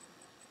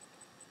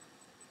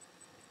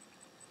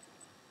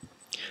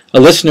 A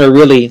listener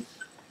recently,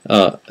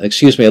 well,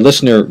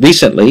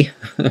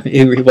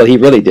 he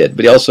really did,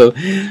 but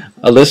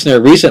a listener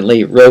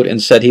recently wrote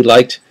and said he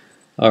liked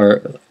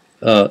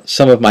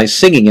some of my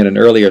singing in an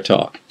earlier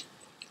talk.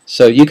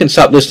 So you can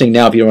stop listening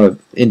now if you don't want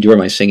to endure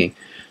my singing,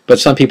 but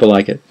some people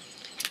like it.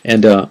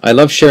 And I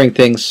love sharing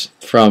things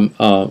from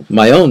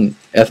my own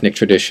ethnic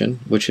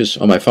tradition, which is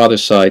on my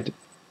father's side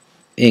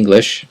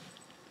English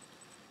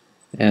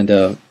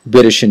and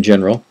British in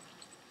general.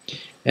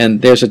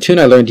 And there's a tune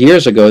I learned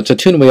years ago. It's a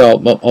tune we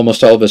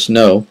almost all of us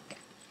know,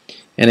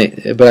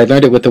 but I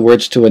learned it with the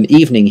words to an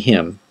evening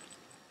hymn.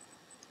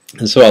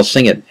 And so I'll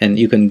sing it, and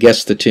you can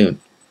guess the tune.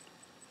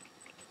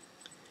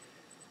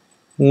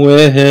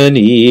 When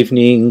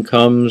evening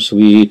comes,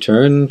 we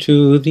turn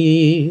to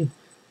thee,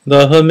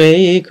 the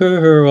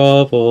Maker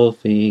of all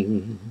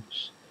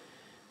things.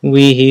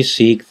 We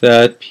seek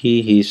that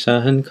peace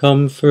and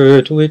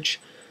comfort which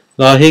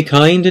thy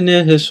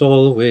kindness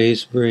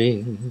always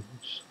brings.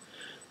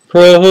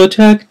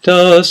 Protect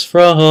us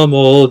from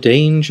all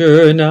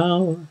danger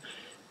now,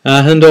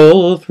 and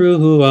all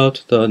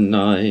throughout the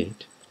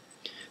night,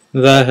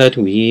 that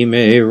we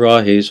may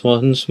rise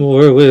once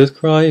more with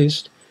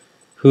Christ,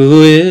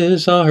 who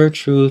is our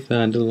truth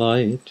and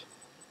light.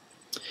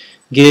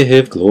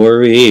 Give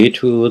glory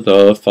to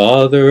the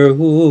Father,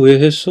 who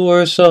is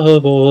source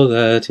of all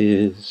that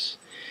is.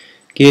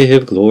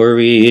 Give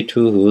glory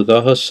to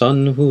the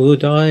Son who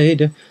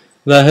died,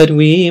 that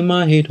we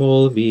might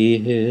all be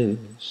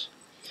his.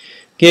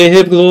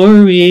 Give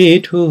glory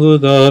to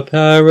the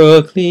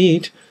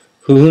Paraclete,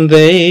 whom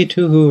they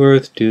to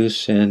earth do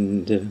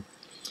send.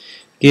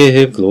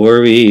 Give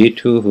glory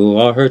to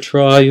our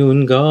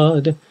triune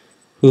God,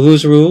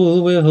 whose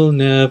rule will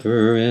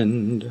never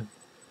end.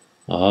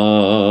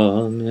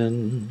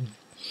 Amen.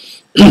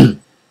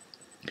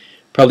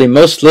 Probably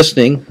most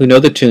listening who know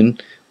the tune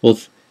will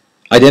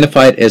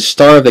identify it as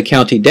Star of the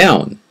County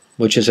Down,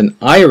 which is an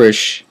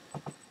Irish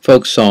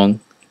folk song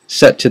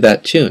set to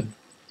that tune.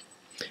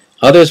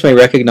 Others may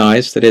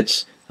recognize that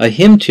it's a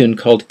hymn tune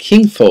called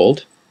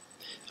Kingfold,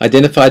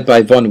 identified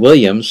by Vaughan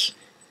Williams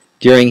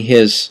during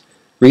his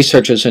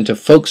researches into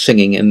folk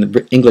singing in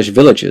the English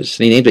villages.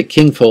 And he named it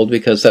Kingfold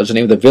because that was the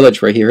name of the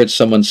village where he heard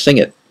someone sing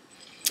it.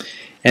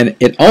 And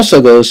it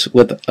also goes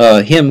with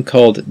a hymn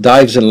called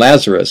Dives in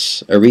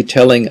Lazarus, a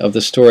retelling of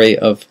the story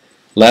of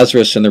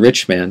Lazarus and the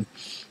rich man.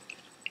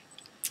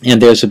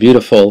 And there's a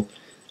beautiful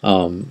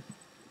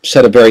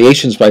set of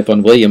variations by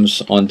Vaughan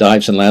Williams on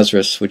Dives in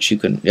Lazarus, which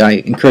I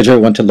encourage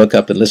everyone to look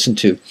up and listen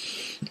to.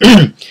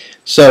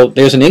 So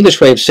there's an English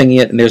way of singing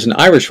it, and there's an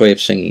Irish way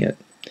of singing it.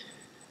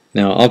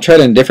 Now, I'll try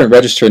it in a different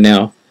register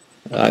now.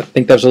 I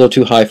think that was a little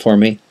too high for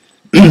me.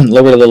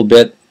 Lower it a little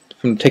bit.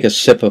 I'm going to take a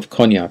sip of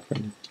cognac.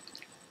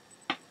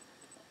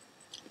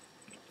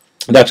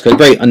 That's good.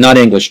 Great, a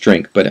non-English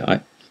drink,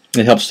 but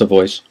it helps the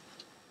voice.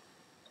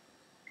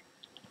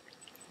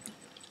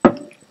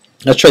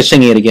 Let's try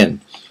singing it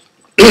again.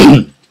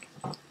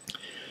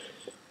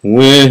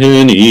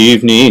 When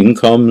evening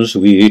comes,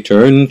 we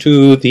turn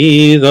to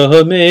Thee,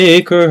 the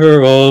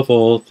Maker of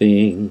all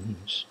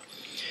things.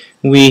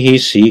 We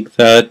seek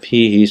that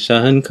peace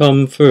and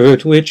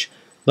comfort which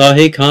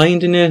Thy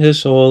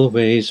kindness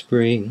always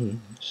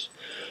brings.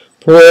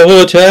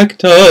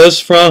 Protect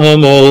us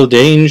from all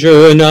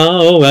danger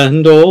now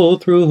and all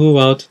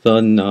throughout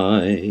the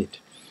night,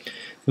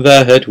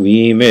 that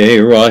we may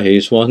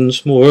rise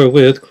once more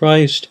with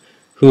Christ,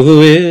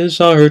 who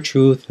is our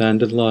truth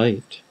and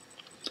light.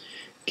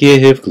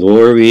 Give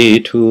glory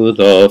to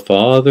the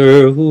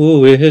Father,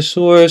 who is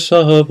source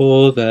of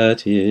all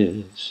that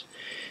is.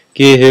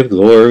 Give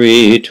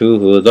glory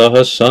to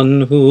the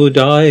Son, who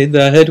died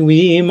that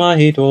we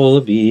might all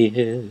be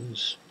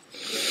His.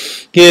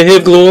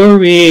 Give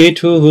glory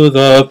to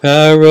the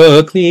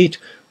Paraclete,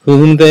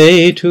 whom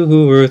they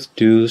to earth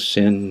do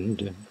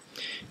send.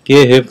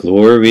 Give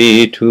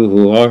glory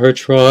to our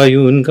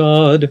triune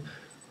God,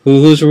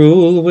 whose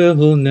rule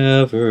will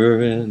never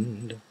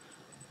end.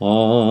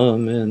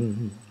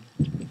 Amen.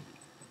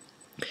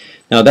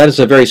 Now that is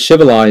a very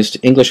civilized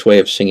English way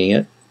of singing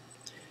it.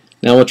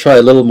 Now we'll try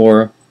a little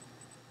more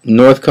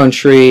North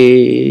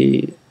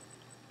Country,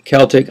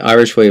 Celtic,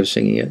 Irish way of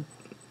singing it.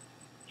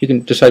 You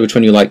can decide which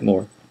one you like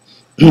more.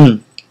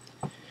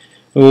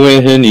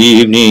 When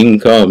evening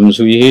comes,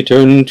 we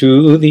turn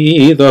to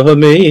Thee, the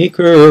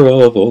Maker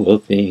of all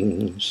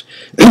things.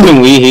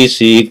 We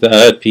seek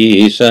that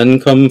peace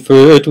and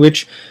comfort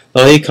which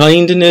Thy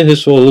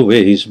kindness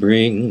always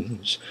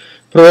brings.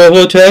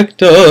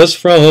 Protect us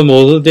from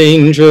all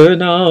danger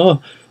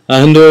now,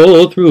 and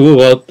all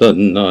throughout the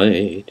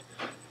night,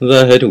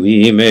 that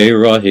we may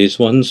rise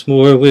once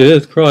more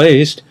with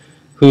Christ,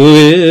 who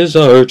is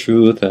our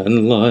truth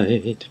and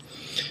light.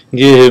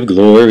 Give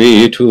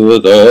glory to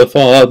the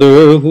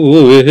Father,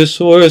 who is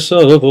source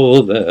of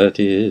all that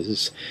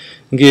is.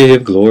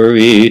 Give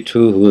glory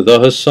to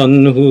the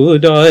Son, who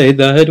died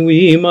that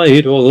we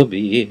might all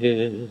be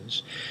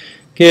His.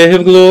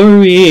 Give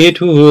glory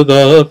to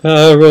the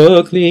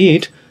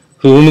Paraclete,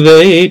 whom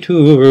they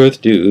to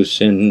earth do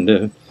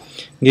send.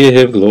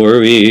 Give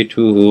glory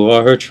to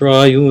our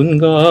triune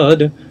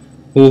God,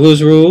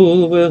 whose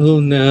rule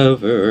will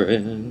never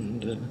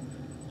end.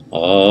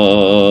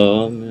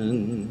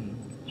 Amen.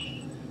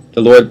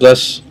 The Lord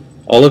bless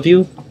all of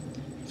you.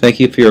 Thank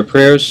you for your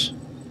prayers.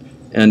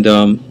 And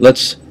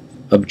let's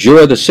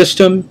abjure the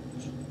system,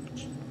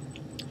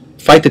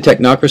 fight the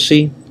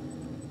technocracy,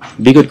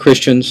 be good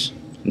Christians,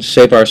 and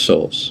save our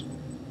souls.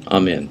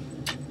 Amen.